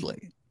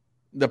 Offensively,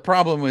 the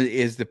problem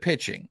is the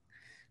pitching.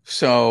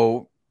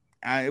 So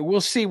we'll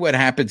see what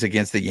happens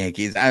against the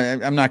Yankees.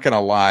 I'm not going to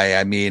lie.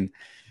 I mean,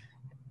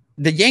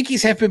 the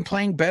Yankees have been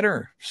playing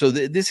better. So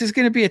this is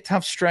going to be a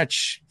tough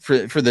stretch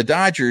for the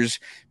Dodgers,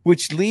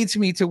 which leads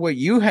me to what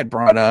you had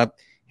brought up.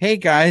 Hey,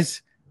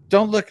 guys,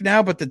 don't look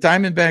now, but the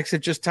Diamondbacks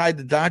have just tied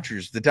the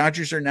Dodgers. The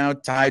Dodgers are now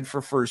tied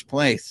for first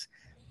place.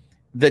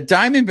 The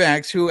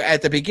Diamondbacks, who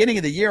at the beginning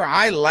of the year,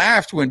 I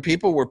laughed when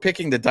people were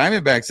picking the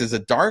Diamondbacks as a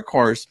dark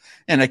horse.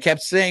 And I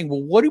kept saying,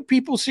 well, what do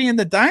people see in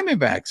the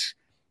Diamondbacks?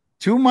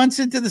 2 months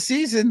into the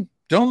season,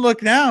 don't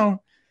look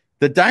now.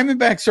 The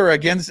Diamondbacks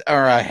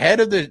are ahead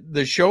of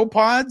the show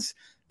pods.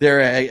 They're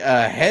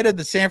ahead of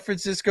the San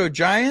Francisco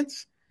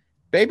Giants.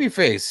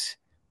 Babyface,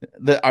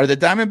 are the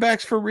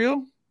Diamondbacks for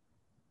real?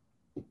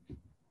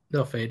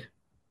 They'll fade.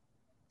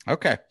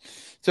 Okay.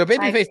 So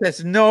Babyface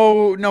has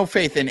no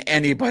faith in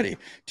anybody.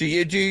 Do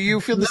you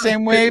feel the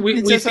same way?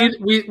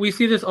 We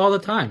see this all the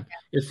time.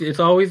 There's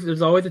always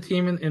a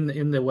team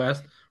in the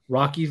West.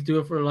 Rockies do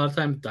it for a lot of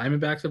times.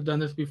 Diamondbacks have done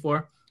this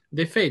before.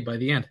 They fade by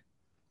the end.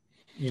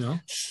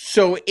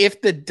 So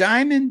if the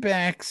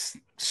Diamondbacks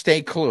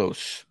stay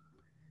close,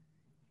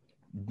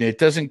 it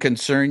doesn't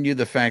concern you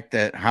the fact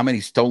that how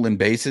many stolen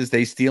bases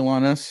they steal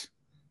on us?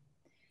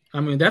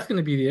 I mean, that's going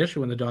to be the issue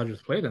when the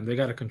Dodgers play them. They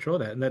got to control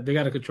that, and they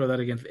got to control that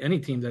against any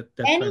team that's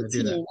trying to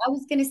do that. I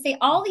was going to say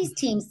all these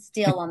teams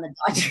steal on the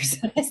Dodgers.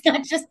 It's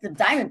not just the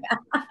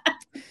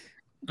Diamondbacks.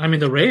 I mean,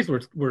 the Rays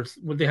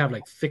would they have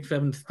like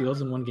 6-7 steals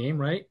in one game,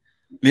 right?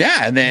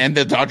 Yeah, and then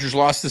the Dodgers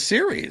lost the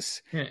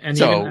series. Yeah, and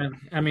so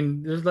I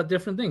mean, there's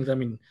different things. I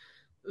mean,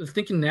 I was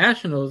thinking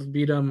Nationals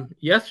beat them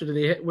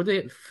yesterday. They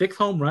hit 6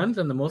 home runs,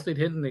 and the most they'd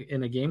hit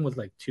in a game was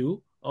like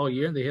 2 all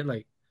year, and they hit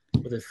like.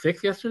 Was it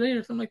 6 yesterday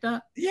or something like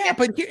that? Yeah,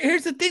 but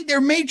here's the thing.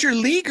 They're major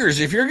leaguers.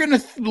 If you're going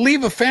to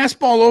leave a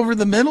fastball over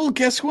the middle,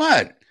 guess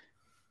what?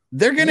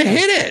 They're going to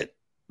hit it.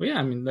 Well, yeah,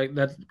 I mean, like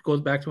that goes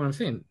back to what I'm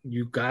saying.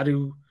 You got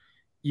to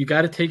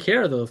take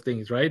care of those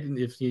things, right? And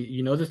if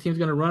you know this team's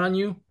going to run on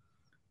you,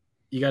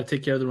 you got to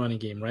take care of the running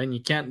game, right? And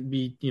you can't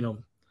be,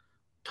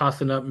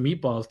 tossing up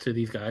meatballs to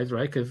these guys,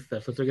 right? Because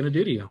that's what they're going to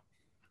do to you.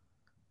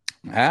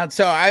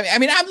 So I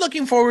mean, I'm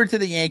looking forward to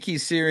the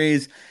Yankees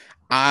series.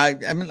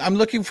 I'm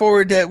looking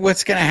forward to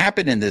what's going to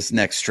happen in this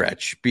next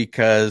stretch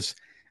because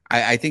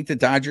I think the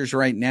Dodgers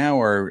right now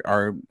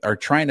are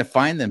trying to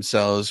find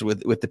themselves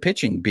with the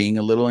pitching being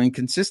a little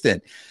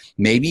inconsistent.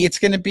 Maybe it's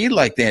going to be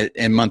like that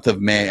in month of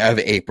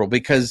April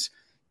because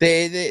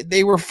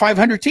they were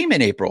 500 team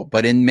in April,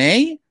 but in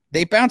May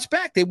they bounced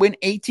back. They went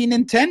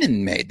 18-10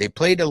 in May. They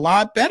played a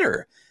lot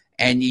better,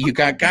 and you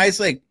got guys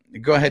like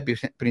go ahead,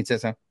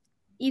 Princesa.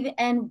 Even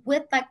and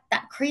with like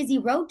that crazy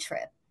road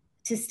trip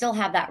to still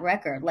have that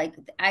record, like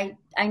I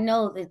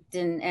know it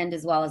didn't end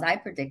as well as I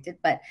predicted,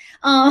 but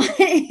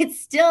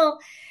it's still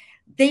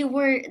they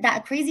were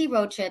that crazy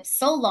road trip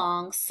so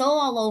long, so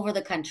all over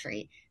the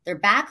country. They're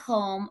back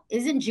home.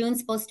 Isn't June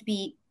supposed to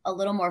be a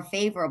little more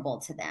favorable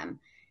to them?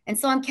 And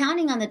so I'm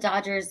counting on the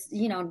Dodgers.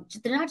 You know,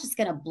 they're not just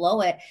going to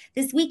blow it.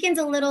 This weekend's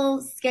a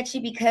little sketchy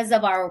because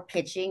of our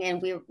pitching,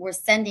 and we're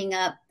sending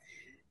up.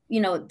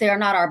 You know, they're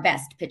not our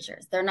best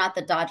pitchers. They're not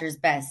the Dodgers'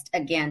 best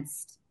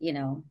against,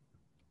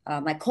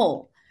 like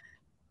Cole.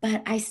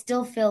 But I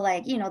still feel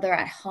like, they're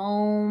at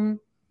home.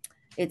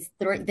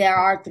 There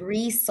are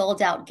 3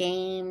 sold out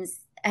games.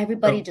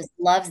 Everybody just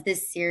loves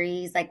this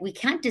series. Like, we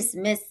can't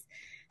dismiss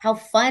how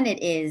fun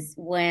it is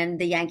when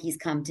the Yankees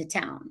come to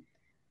town.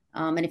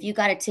 And if you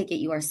got a ticket,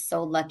 you are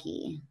so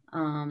lucky.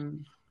 I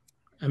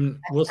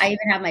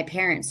even have my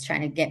parents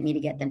trying to get me to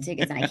get them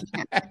tickets, and I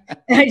can't.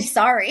 I'm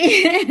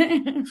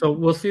sorry. So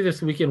we'll see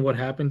this weekend what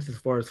happens as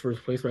far as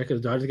first place, right?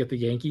 Because the Dodgers get the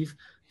Yankees.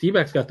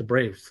 D-backs got the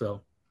Braves,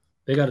 so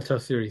they got a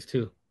tough series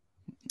too.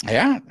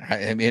 Yeah,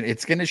 I mean,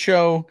 it's going to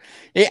show.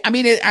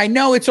 I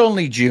know it's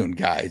only June,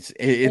 guys.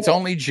 It's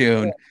only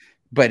June,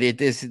 but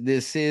this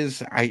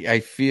is.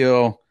 I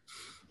feel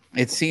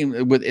it seems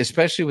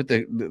especially with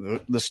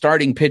the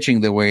starting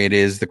pitching the way it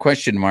is, the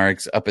question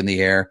marks up in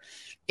the air.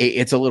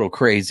 It's a little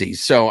crazy.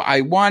 So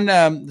I want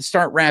to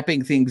start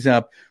wrapping things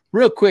up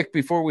real quick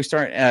before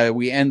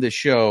we end the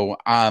show.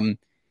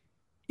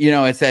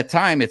 It's that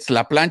time. It's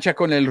La Plancha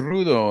con el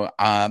Rudo.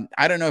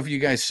 I don't know if you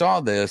guys saw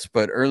this,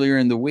 but earlier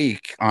in the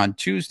week on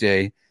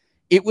Tuesday,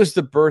 it was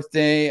the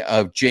birthday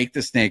of Jake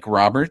the Snake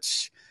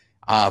Roberts.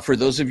 For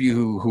those of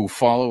you who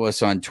follow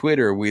us on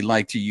Twitter, we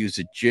like to use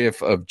a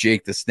GIF of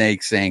Jake the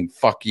Snake saying,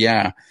 fuck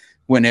yeah,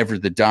 whenever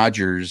the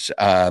Dodgers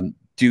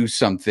do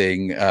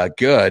something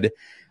good.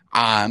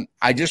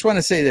 I just want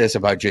to say this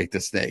about Jake the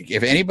Snake.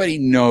 If anybody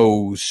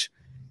knows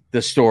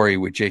the story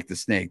with Jake the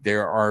Snake,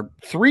 there are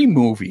 3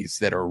 movies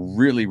that are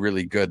really,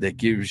 really good that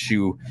gives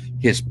you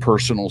his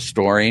personal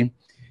story.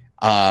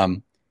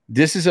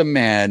 This is a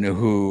man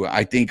who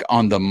I think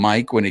on the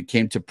mic when it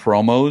came to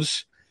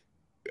promos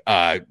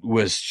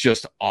was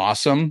just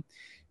awesome.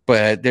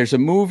 But there's a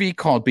movie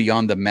called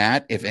Beyond the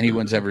Mat. If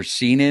anyone's ever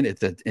seen it,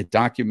 it's a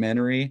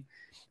documentary.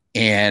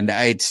 And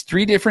it's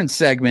 3 different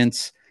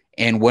segments.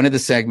 And one of the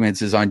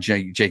segments is on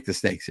Jake the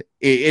Snake.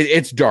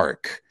 It's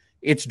dark.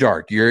 It's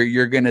dark.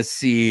 You're going to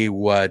see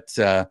what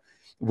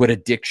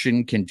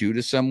addiction can do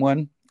to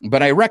someone.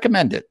 But I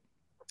recommend it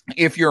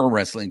if you're a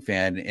wrestling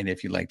fan and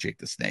if you like Jake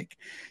the Snake.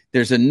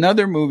 There's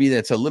another movie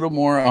that's a little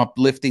more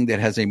uplifting that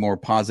has a more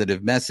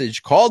positive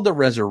message called The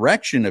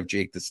Resurrection of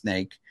Jake the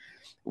Snake,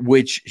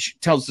 which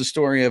tells the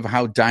story of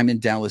how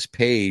Diamond Dallas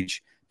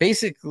Page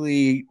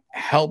basically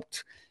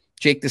helped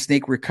Jake the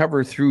Snake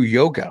recover through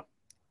yoga.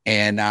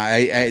 And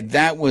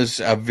that was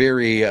a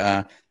very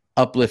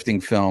uplifting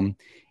film.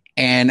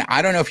 And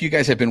I don't know if you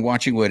guys have been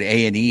watching what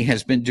A&E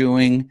has been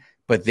doing,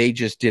 but they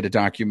just did a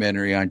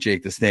documentary on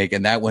Jake the Snake,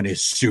 and that one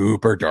is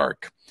super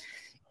dark.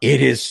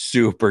 It is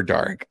super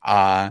dark.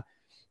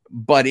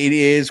 But it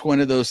is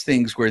one of those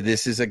things where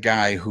this is a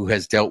guy who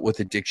has dealt with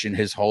addiction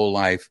his whole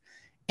life,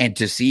 and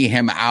to see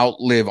him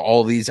outlive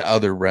all these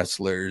other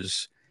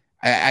wrestlers,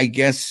 I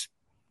guess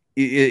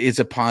it's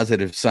a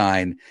positive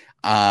sign.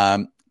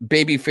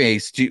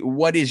 Babyface,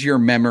 what is your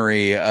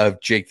memory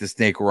of Jake the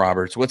Snake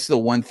Roberts? What's the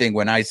one thing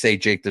when I say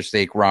Jake the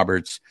Snake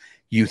Roberts,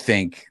 you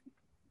think,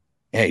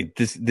 hey,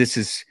 this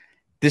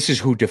is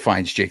who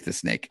defines Jake the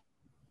Snake?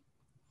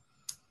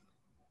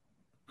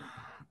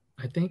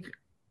 I think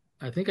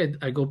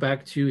I go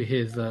back to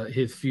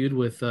his feud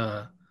with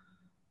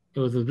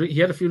he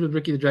had a feud with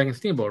Ricky the Dragon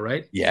Steamboat,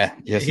 right? Yeah,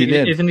 yes, he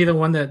did. Isn't he the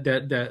one that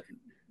did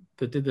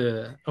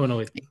the? Oh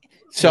no,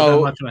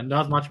 so Macho Man. That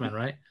was Macho Man,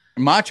 right?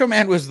 Macho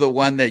Man was the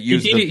one that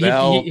used the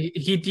bell.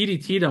 He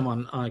DDT'd him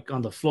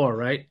on the floor,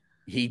 right?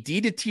 He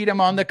DDT'd him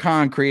on the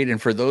concrete,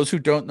 and for those who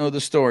don't know the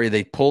story,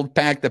 they pulled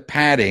back the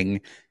padding,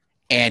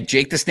 and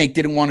Jake the Snake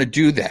didn't want to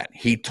do that.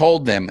 He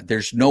told them,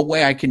 there's no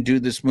way I can do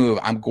this move.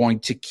 I'm going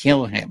to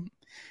kill him.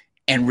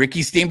 And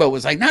Ricky Steamboat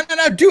was like, no,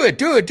 do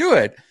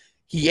it.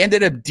 He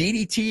ended up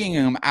DDTing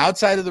him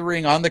outside of the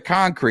ring on the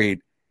concrete,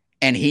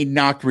 and he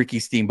knocked Ricky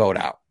Steamboat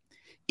out.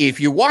 If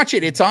you watch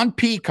it, it's on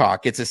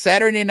Peacock. It's a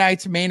Saturday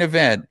night's main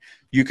event.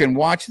 You can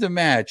watch the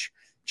match.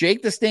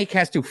 Jake the Snake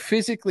has to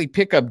physically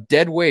pick up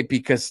dead weight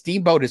because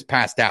Steamboat is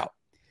passed out.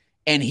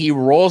 And he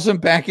rolls him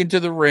back into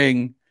the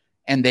ring,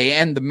 and they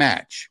end the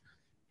match.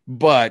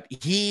 But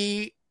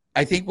he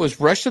I think, was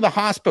rushed to the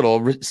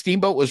hospital.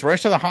 Steamboat was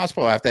rushed to the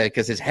hospital after that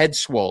because his head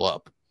swole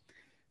up.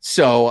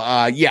 So,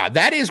 yeah,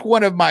 that is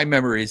one of my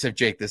memories of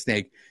Jake the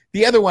Snake.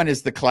 The other one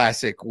is the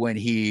classic when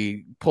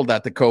he pulled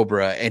out the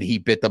Cobra and he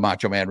bit the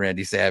Macho Man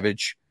Randy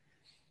Savage.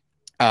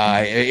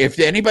 If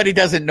anybody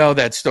doesn't know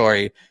that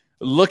story,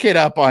 look it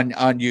up on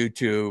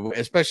YouTube,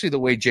 especially the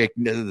way Jake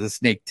the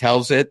Snake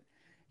tells it.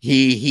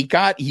 He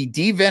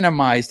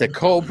devenomized a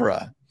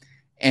cobra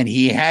and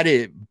he had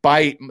it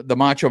bite the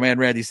Macho Man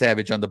Randy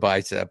Savage on the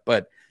bicep.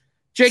 But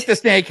Jake the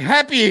Snake,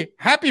 happy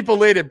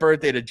belated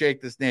birthday to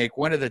Jake the Snake,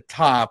 one of the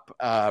top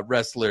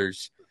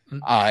wrestlers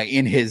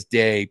in his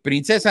day.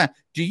 Princesa,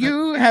 do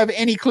you have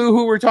any clue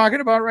who we're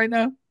talking about right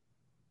now?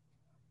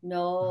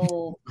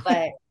 No,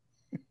 but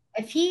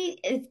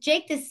if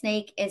Jake the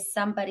Snake is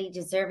somebody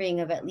deserving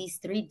of at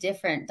least 3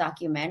 different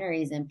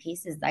documentaries and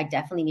pieces, I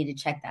definitely need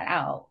to check that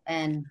out.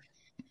 And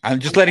I'm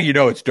just letting you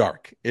know it's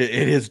dark. It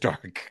is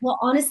dark. Well,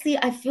 honestly,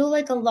 I feel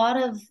like a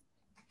lot of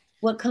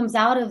what comes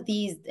out of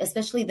these,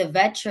 especially the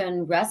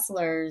veteran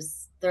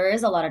wrestlers, there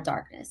is a lot of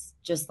darkness,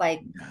 just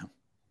like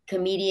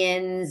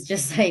comedians,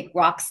 just like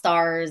rock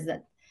stars.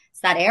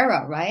 It's that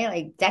era, right?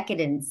 Like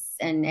decadence,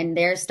 and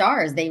they're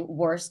stars. They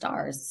were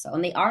stars, so,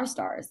 and they are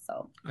stars.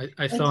 So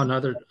I saw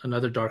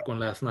another dark one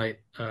last night.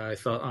 I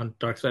saw on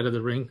Dark Side of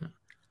the Ring.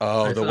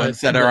 Oh, the ones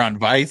that are on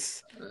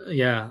Vice.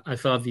 Yeah, I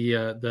saw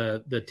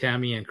the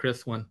Tammy and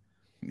Chris one.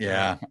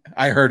 Yeah,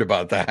 I heard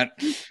about that.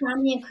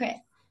 Tammy and Chris.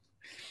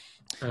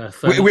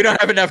 We don't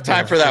have enough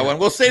time for that one.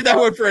 We'll save that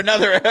one for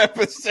another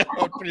episode.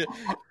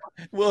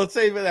 We'll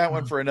save that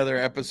one for another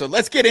episode.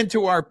 Let's get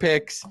into our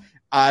picks.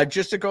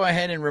 Just to go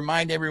ahead and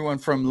remind everyone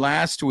from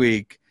last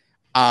week,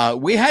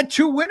 we had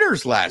 2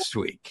 winners last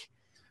week.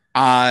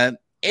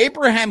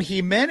 Abraham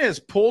Jimenez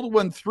pulled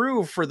one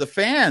through for the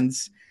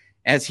fans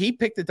as he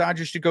picked the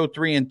Dodgers to go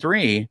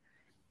 3-3.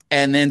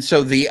 And then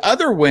so the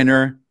other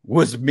winner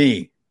was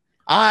me.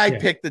 I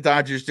picked the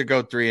Dodgers to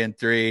go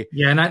 3-3.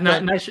 Yeah,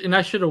 and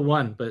I should have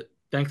won, but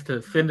thanks to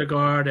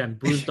Syndergaard and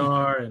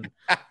Bruzdar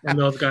and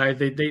those guys,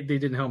 they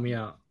didn't help me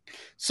out.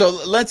 So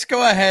let's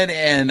go ahead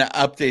and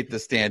update the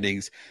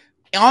standings.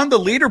 On the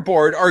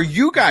leaderboard are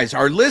you guys,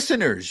 our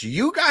listeners.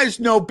 You guys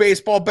know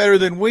baseball better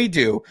than we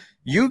do.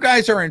 You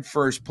guys are in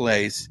first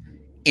place.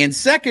 In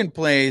second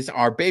place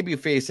are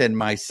Babyface and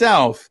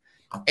myself.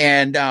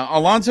 And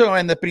Alonso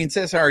and the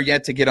Princesa are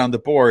yet to get on the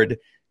board.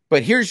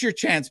 But here's your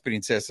chance,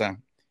 Princesa.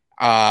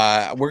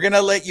 We're going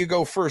to let you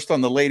go first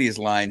on the ladies'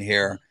 line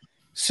here.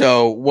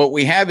 So what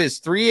we have is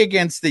 3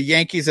 against the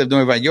Yankees of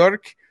Nueva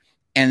York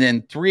and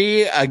then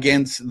 3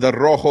 against the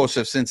Rojos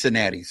of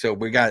Cincinnati. So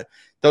we got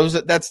those.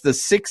 That's the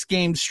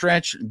 6-game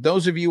stretch.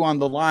 Those of you on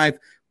the live,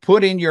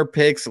 put in your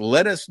picks.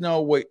 Let us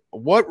know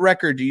what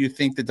record do you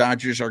think the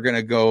Dodgers are going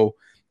to go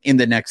in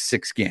the next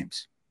 6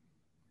 games?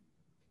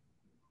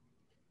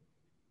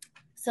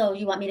 So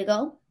you want me to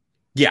go?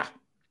 Yeah.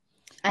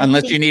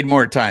 Unless you need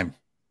more time.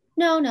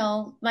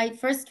 No. My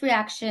first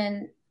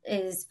reaction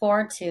is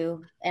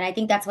 4-2, and I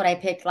think that's what I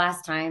picked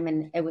last time,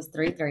 and it was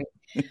 3-3.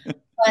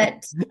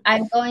 But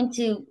I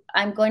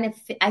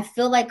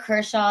feel like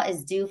Kershaw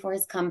is due for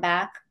his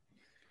comeback.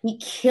 He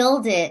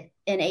killed it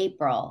in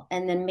April,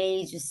 and then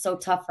May is just so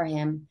tough for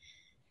him.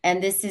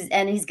 And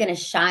he's going to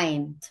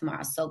shine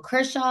tomorrow. So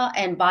Kershaw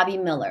and Bobby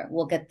Miller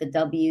will get the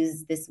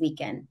W's this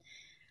weekend.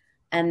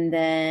 And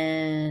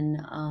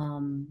then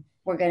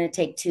we're going to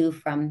take 2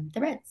 from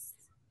the Reds.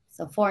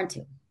 So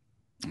 4-2.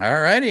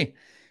 All righty.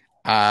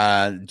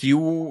 Do you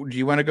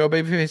want to go,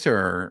 Babyface,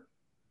 or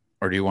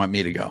do you want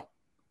me to go?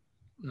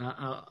 No,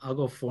 I'll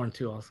go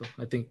 4-2 also.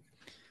 I think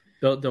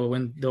they'll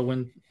win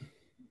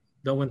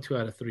 2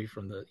 out of 3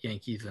 from the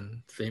Yankees,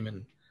 and same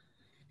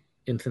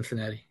in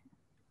Cincinnati.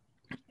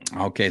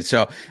 Okay,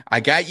 so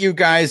I got you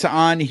guys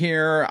on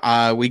here.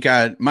 We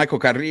got Michael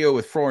Carrillo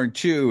with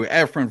 4-2,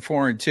 Efren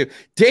 4-2.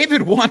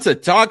 David Wants a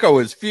Taco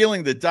is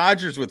feeling the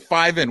Dodgers with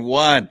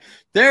 5-1.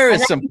 There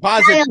is some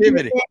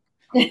positivity.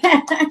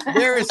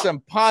 There is some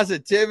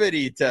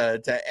positivity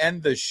to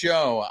end the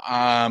show.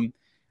 All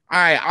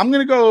right, I'm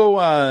going to go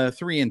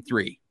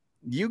 3-3.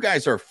 You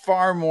guys are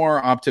far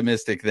more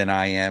optimistic than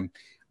I am.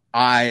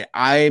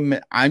 I'm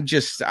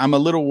a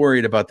little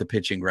worried about the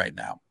pitching right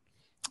now.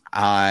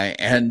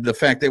 And the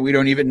fact that we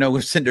don't even know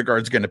if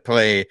Syndergaard's going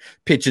to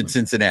pitch in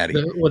Cincinnati.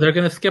 Well, they're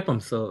going to skip him,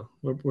 so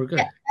we're good.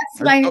 Yeah,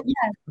 that's right.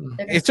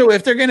 Yeah. So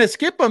if they're going to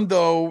skip him,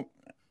 though,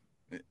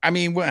 I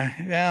mean,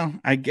 well,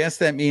 I guess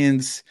that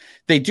means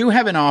they do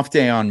have an off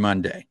day on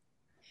Monday.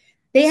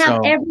 They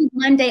have every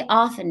Monday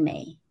off in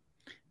May.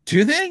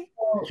 Do they?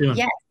 So,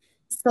 yes.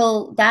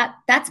 So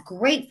that's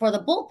great for the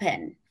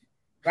bullpen,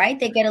 right?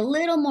 They get a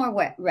little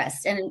more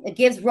rest, and it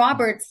gives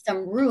Roberts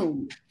some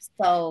room.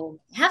 So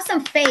have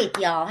some faith,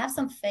 y'all. Have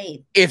some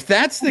faith. If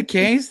that's the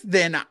case,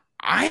 then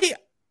I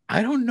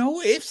don't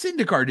know if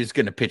Syndergaard is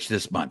going to pitch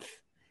this month.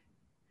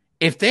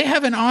 If they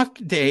have an off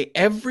day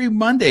every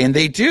Monday, and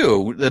they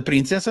do, the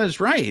Princesa is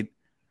right,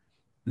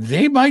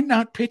 they might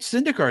not pitch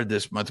Syndergaard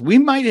this month. We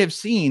might have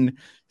seen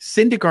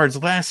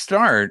Syndergaard's last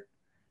start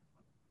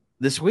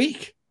this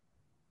week.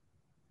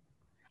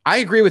 I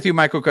agree with you,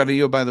 Michael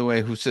Carrillo, by the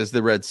way, who says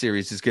the Red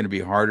Series is going to be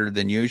harder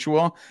than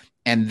usual.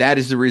 And that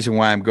is the reason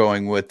why I'm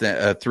going with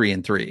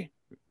 3-3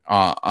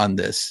 on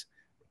this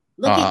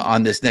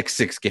next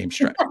 6-game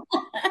stretch.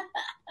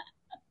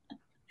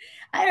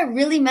 I had a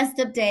really messed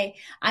up day.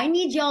 I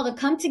need y'all to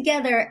come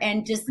together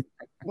and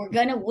we're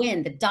going to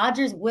win. The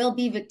Dodgers will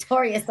be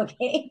victorious,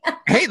 okay?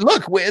 Hey,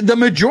 look, the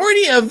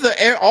majority of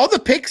all the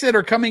picks that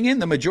are coming in,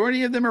 the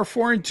majority of them are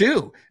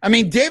 4-2. I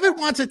mean, David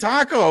Wants a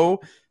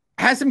Taco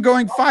has him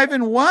going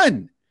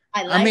 5-1.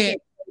 I like it.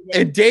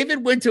 And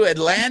David went to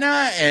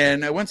Atlanta,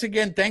 and once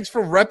again, thanks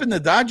for repping the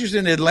Dodgers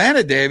in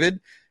Atlanta, David,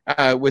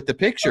 with the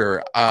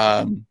picture.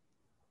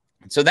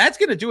 So that's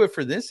going to do it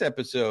for this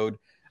episode.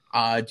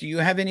 Do you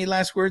have any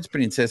last words,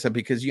 Princesa?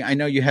 Because I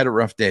know you had a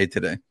rough day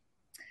today.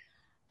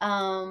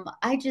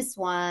 I just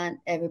want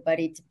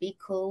everybody to be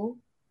cool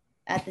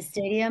at the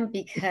stadium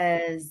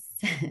because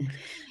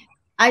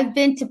I've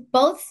been to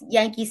both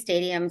Yankee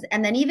stadiums,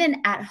 and then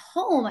even at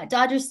home at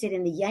Dodger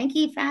Stadium, the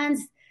Yankee fans,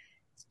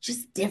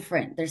 just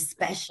different. They're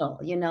special,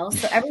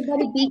 So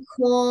everybody be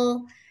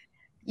cool.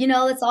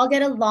 Let's all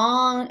get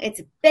along.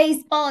 It's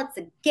baseball. It's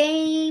a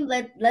game.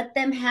 Let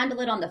them handle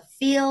it on the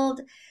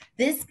field.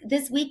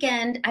 This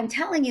weekend, I'm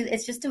telling you,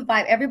 it's just a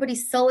vibe.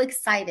 Everybody's so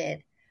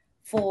excited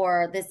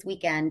for this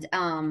weekend.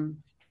 And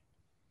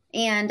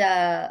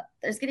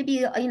there's going to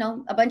be,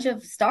 a bunch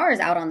of stars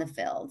out on the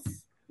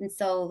fields. And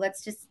so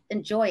let's just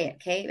enjoy it,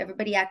 okay?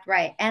 Everybody act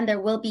right. And there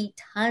will be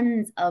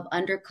tons of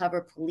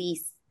undercover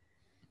police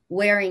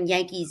wearing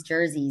Yankees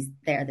jerseys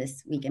there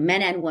this weekend,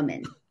 men and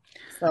women.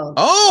 So,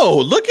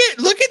 look at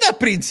that,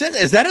 Princesa.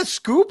 Is that a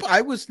scoop?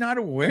 I was not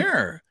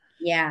aware.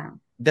 Yeah.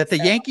 That the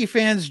Yankee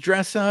fans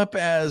dress up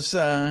as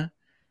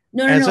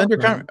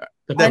undercover.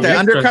 That the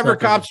undercover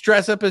cops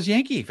dress up as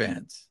Yankee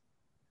fans.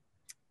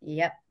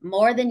 Yep,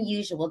 more than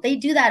usual. They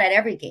do that at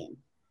every game.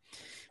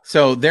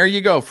 So there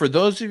you go. For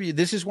those of you,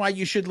 this is why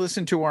you should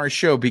listen to our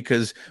show,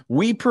 because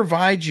we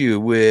provide you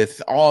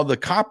with all the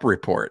cop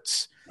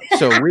reports.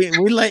 So we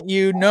let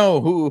you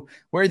know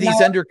where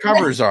these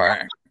undercovers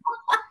are.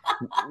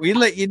 We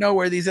let you know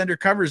where these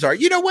undercovers are.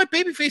 You know what,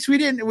 Babyface?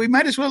 We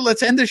might as well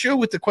let's end the show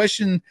with the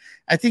question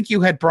I think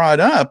you had brought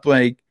up.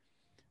 Like,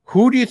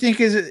 who do you think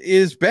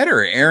is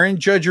better, Aaron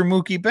Judge or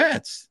Mookie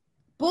Betts?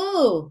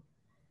 Boo.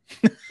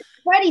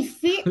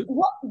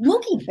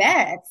 Mookie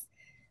Betts.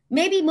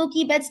 Maybe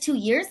Mookie Betts 2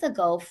 years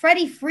ago.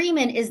 Freddie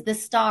Freeman is the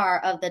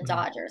star of the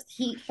Dodgers.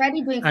 He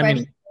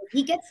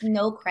gets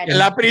no credit.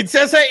 La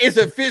Princesa is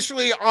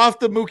officially off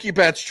the Mookie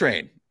Betts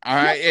train. All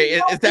right.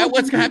 Is that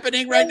what's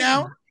happening right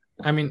now?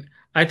 I mean,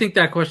 I think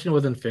that question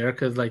wasn't fair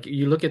because, like,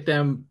 you look at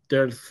them,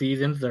 their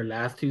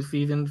last 2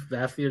 seasons,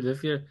 last year,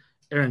 this year,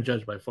 Aaron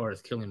Judge by far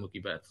is killing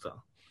Mookie Betts.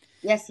 So,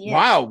 yes, he is.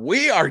 Wow,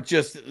 we are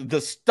the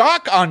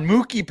stock on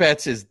Mookie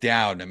Betts is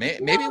down.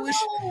 Maybe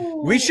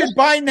we should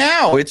buy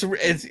now. It's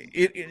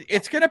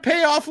going to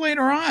pay off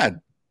later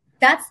on.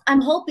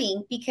 I'm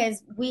hoping,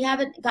 because we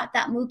haven't got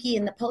that Mookie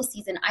in the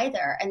postseason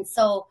either, and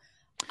so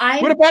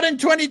What about in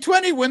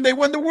 2020 when they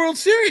won the World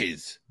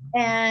Series?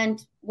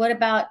 And what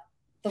about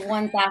the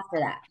ones after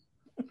that?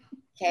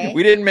 Okay,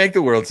 we didn't make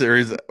the World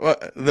Series.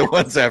 The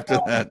ones after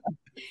that.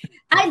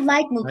 I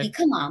like Mookie.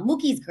 Come on,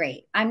 Mookie's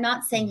great. I'm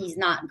not saying he's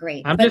not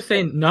great. I'm just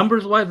saying,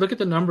 numbers wise, look at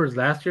the numbers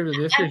last year to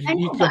this year.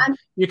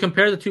 You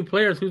compare the 2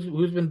 players.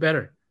 Who's been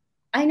better?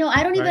 I know.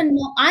 I don't even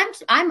know.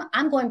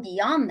 I'm going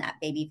beyond that,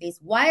 Babyface.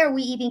 Why are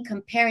we even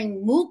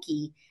comparing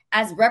Mookie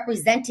as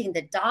representing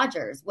the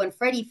Dodgers when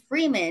Freddie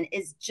Freeman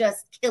is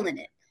just killing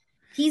it?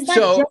 He's not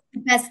just the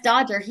best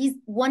Dodger. He's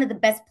one of the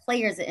best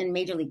players in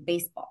Major League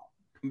Baseball.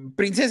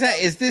 Princesa,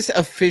 is this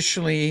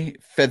officially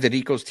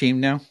Federico's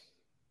team now?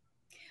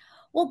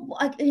 Well,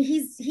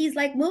 he's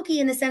like Mookie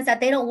in the sense that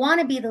they don't want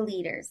to be the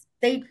leaders.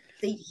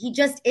 He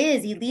just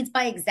is. He leads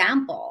by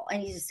example,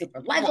 and he's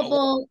super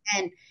likable.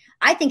 And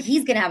I think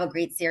he's going to have a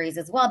great series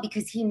as well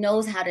because he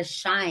knows how to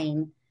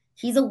shine.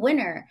 He's a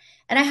winner.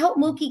 And I hope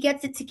Mookie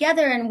gets it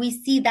together and we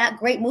see that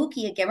great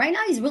Mookie again. Right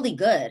now, he's really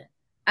good.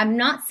 I'm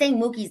not saying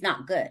Mookie's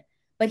not good,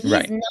 but he's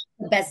not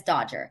the best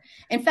Dodger.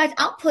 In fact,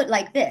 I'll put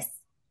like this.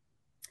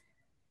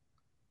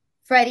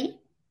 Freddie,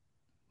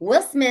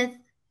 Will Smith.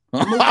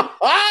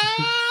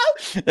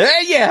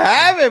 There you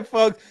have it,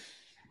 folks.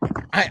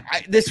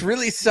 This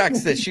really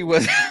sucks that she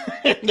was.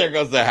 There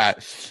goes the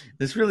hat.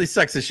 This really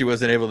sucks that she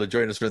wasn't able to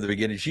join us from the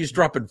beginning. She's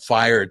dropping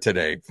fire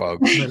today,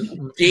 folks.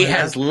 She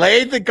has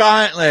laid the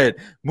gauntlet.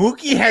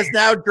 Mookie has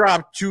now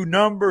dropped to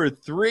number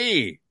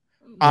 3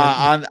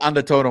 on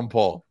the totem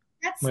pole.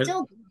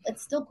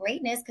 It's still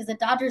greatness because the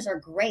Dodgers are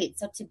great.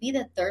 So to be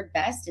the 3rd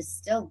best is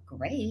still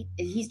great.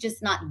 He's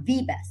just not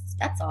the best.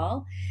 That's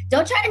all.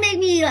 Don't try to make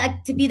me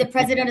like to be the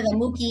president of the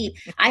Mookie.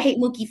 I hate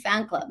Mookie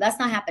fan club. That's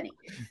not happening.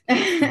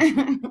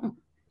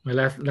 My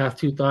last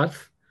 2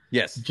 thoughts.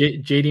 Yes.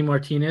 JD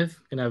Martinez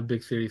gonna have a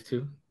big series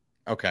too.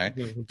 Okay.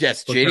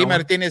 Yes, JD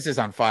Martinez is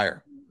on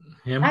fire.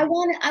 Him? I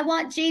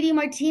want JD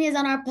Martinez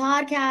on our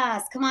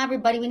podcast. Come on,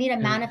 everybody. We need to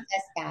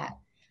manifest that.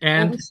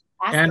 And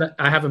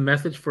I have a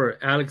message for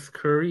Alex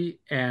Curry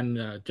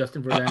and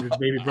Justin Verlander's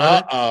baby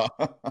brother.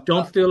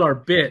 Don't steal our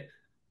bit.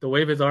 The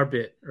wave is our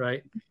bit,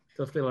 right?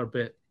 They'll steal our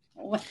bit.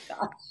 Oh my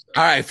gosh.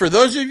 All right, for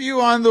those of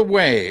you on the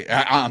wave,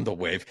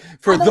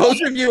 for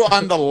those of you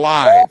on the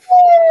live,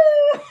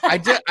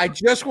 I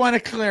just want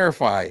to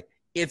clarify.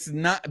 It's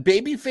not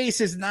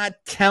Babyface is not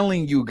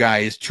telling you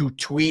guys to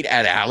tweet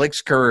at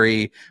Alex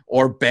Curry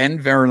or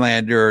Ben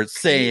Verlander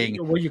saying,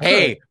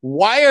 "Hey,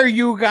 why are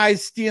you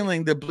guys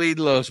stealing the Bleed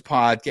Los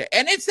podcast?"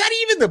 And it's not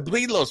even the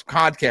Bleed Los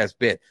podcast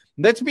bit.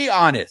 Let's be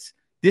honest.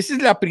 This is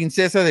La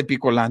Princesa de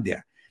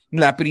Picolandia.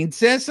 La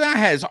Princesa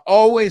has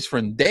always,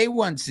 from day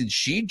one since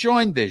she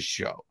joined this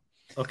show,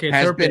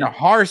 has been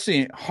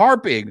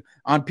harping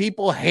on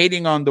people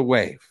hating on the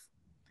wave.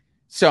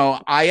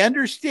 So I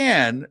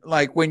understand,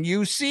 like, when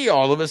you see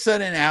all of a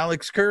sudden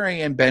Alex Curry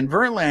and Ben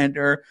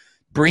Verlander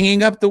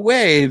bringing up the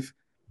wave,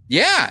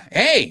 yeah,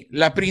 hey,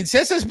 La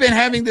Princesa's been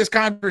having this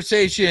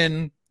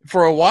conversation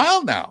for a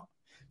while now.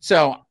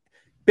 So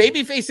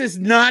Babyface is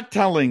not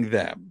telling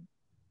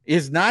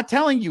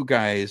you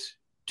guys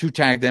to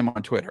tag them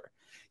on Twitter.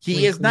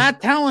 He is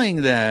not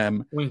telling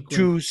them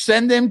to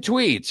send them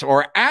tweets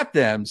or at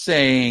them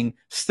saying,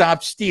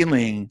 stop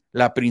stealing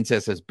La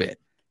Princesa's bit.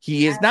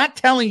 He is not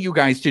telling you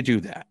guys to do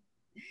that.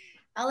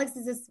 Alex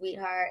is a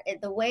sweetheart.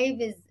 The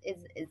wave is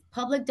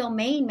public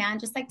domain, man.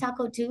 Just like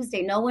Taco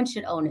Tuesday, no one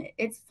should own it.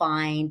 It's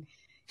fine.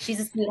 She's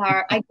a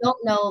sweetheart. I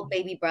don't know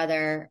baby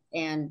brother,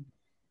 and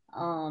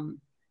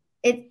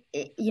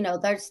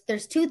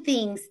there's two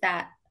things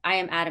that I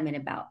am adamant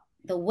about.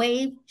 The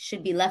wave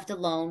should be left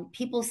alone.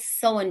 People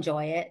so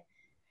enjoy it.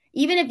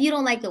 Even if you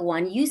don't like the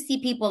one, you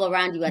see people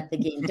around you at the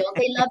game. Don't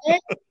they love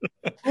it?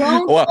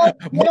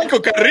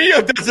 Michael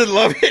Carrillo doesn't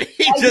love it.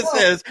 He just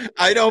says,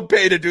 I don't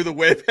pay to do the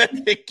wave at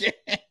the game.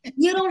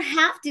 You don't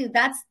have to.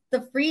 That's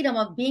the freedom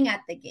of being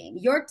at the game.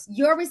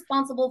 You're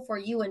responsible for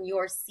you and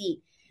your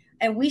seat.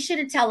 And we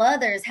shouldn't tell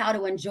others how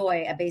to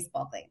enjoy a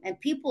baseball game. And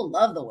people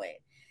love the wave.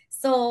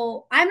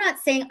 So I'm not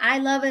saying I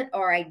love it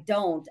or I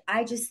don't.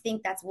 I just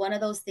think that's one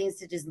of those things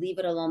to just leave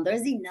it alone.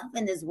 There's enough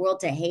in this world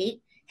to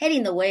hate.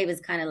 Hating the wave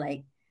is kind of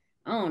like,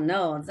 oh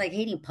no, it's like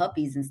hating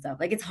puppies and stuff.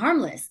 Like, it's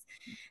harmless.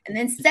 And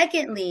then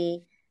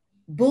secondly,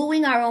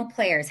 booing our own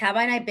players.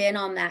 Haven't I been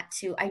on that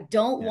too? I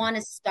don't want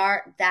to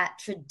start that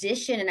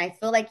tradition. And I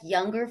feel like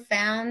younger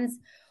fans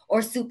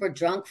or super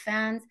drunk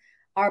fans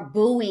are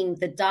booing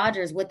the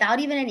Dodgers without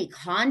even any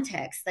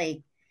context.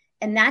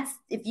 And that's,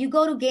 if you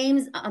go to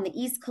games on the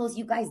East Coast,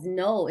 you guys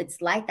know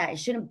it's like that. It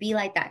shouldn't be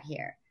like that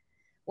here.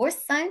 We're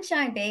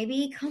sunshine,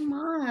 baby. Come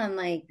on.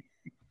 Like,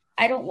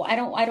 I don't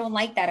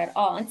like that at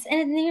all. And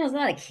there's a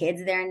lot of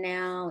kids there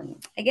now. And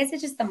I guess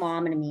it's just the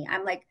mom in me.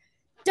 I'm like,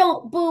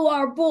 don't boo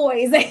our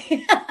boys.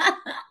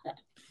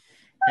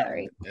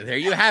 Sorry. There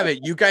you have it.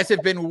 You guys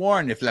have been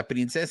warned. If La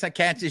Princesa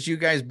catches you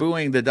guys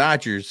booing the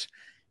Dodgers,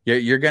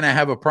 you're going to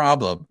have a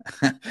problem.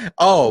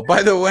 Oh,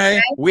 by the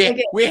way,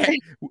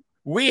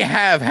 we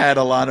have had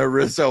Alana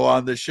Rizzo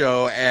on the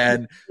show,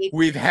 and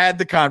we've had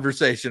the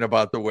conversation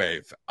about the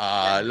wave.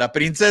 La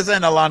Princesa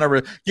and Alana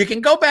Rizzo. You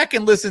can go back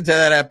and listen to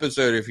that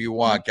episode if you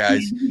want,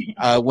 guys.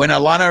 When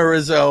Alana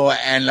Rizzo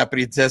and La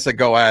Princesa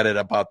go at it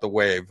about the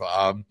wave.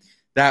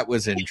 That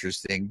was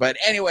interesting. But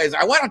anyways,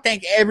 I want to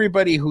thank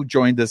everybody who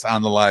joined us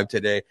on the live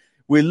today.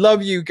 We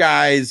love you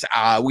guys.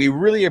 We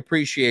really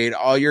appreciate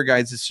all your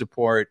guys'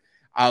 support.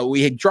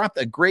 We had dropped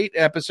a great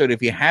episode,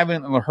 if you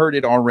haven't heard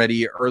it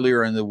already,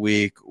 earlier in the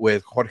week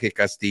with Jorge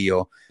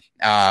Castillo.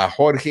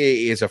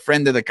 Jorge is a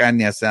friend of the Carne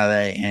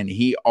Asada, and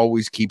he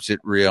always keeps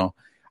it real.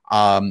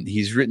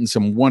 He's written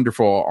some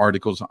wonderful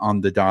articles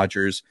on the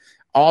Dodgers.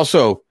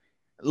 Also,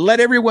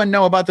 let everyone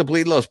know about the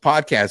Bleed Los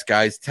podcast,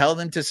 guys. Tell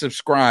them to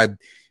subscribe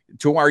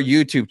to our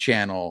YouTube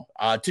channel,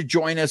 to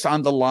join us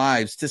on the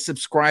lives, to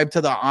subscribe to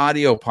the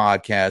audio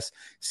podcast.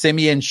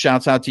 Simeon,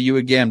 shouts out to you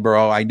again,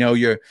 bro. I know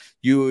you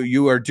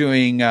are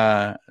doing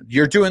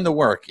the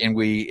work, and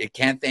we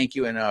can't thank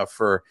you enough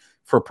for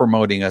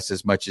promoting us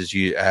as much as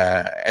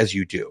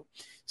you do.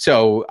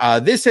 So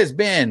this has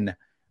been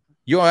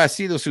Yo ha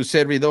sido su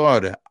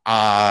servidor,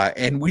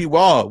 and we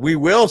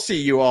will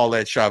see you all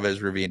at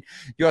Chavez Ravine.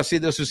 Yo ha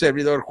sido su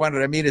servidor Juan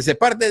Ramírez, de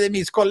parte de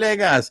mis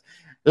colegas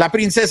La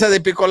Princesa de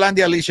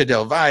Picolandia, Alicia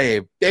Del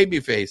Valle,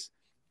 Babyface.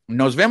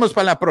 Nos vemos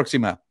para la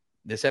próxima.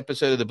 This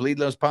episode of the Bleed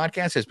Los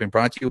podcast has been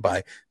brought to you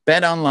by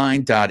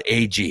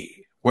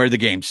betonline.ag, where the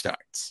game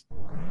starts.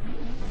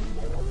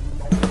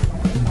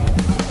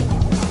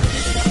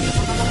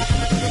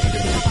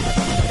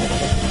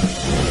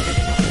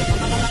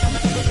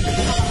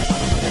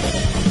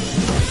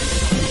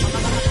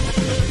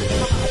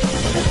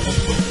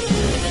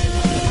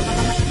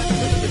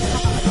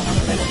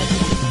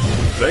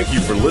 Thank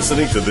you for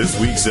listening to this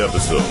week's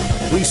episode.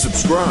 Please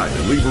subscribe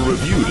and leave a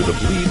review to the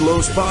Bleed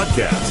Los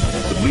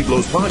Podcast. The Bleed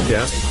Los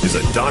Podcast is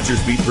a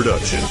Dodgers Beat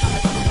production.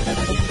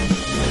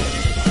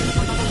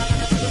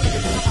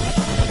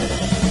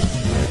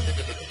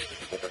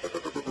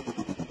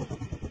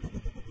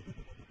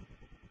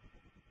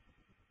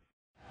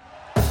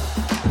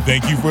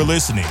 Thank you for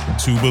listening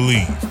to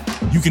Believe.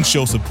 You can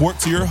show support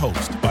to your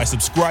host by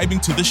subscribing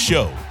to the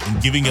show and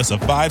giving us a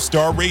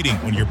 5-star rating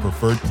on your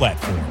preferred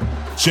platform.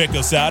 Check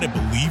us out at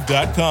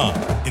Believe.com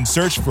and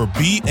search for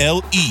BLEAV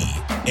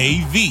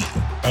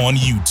on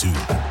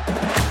YouTube.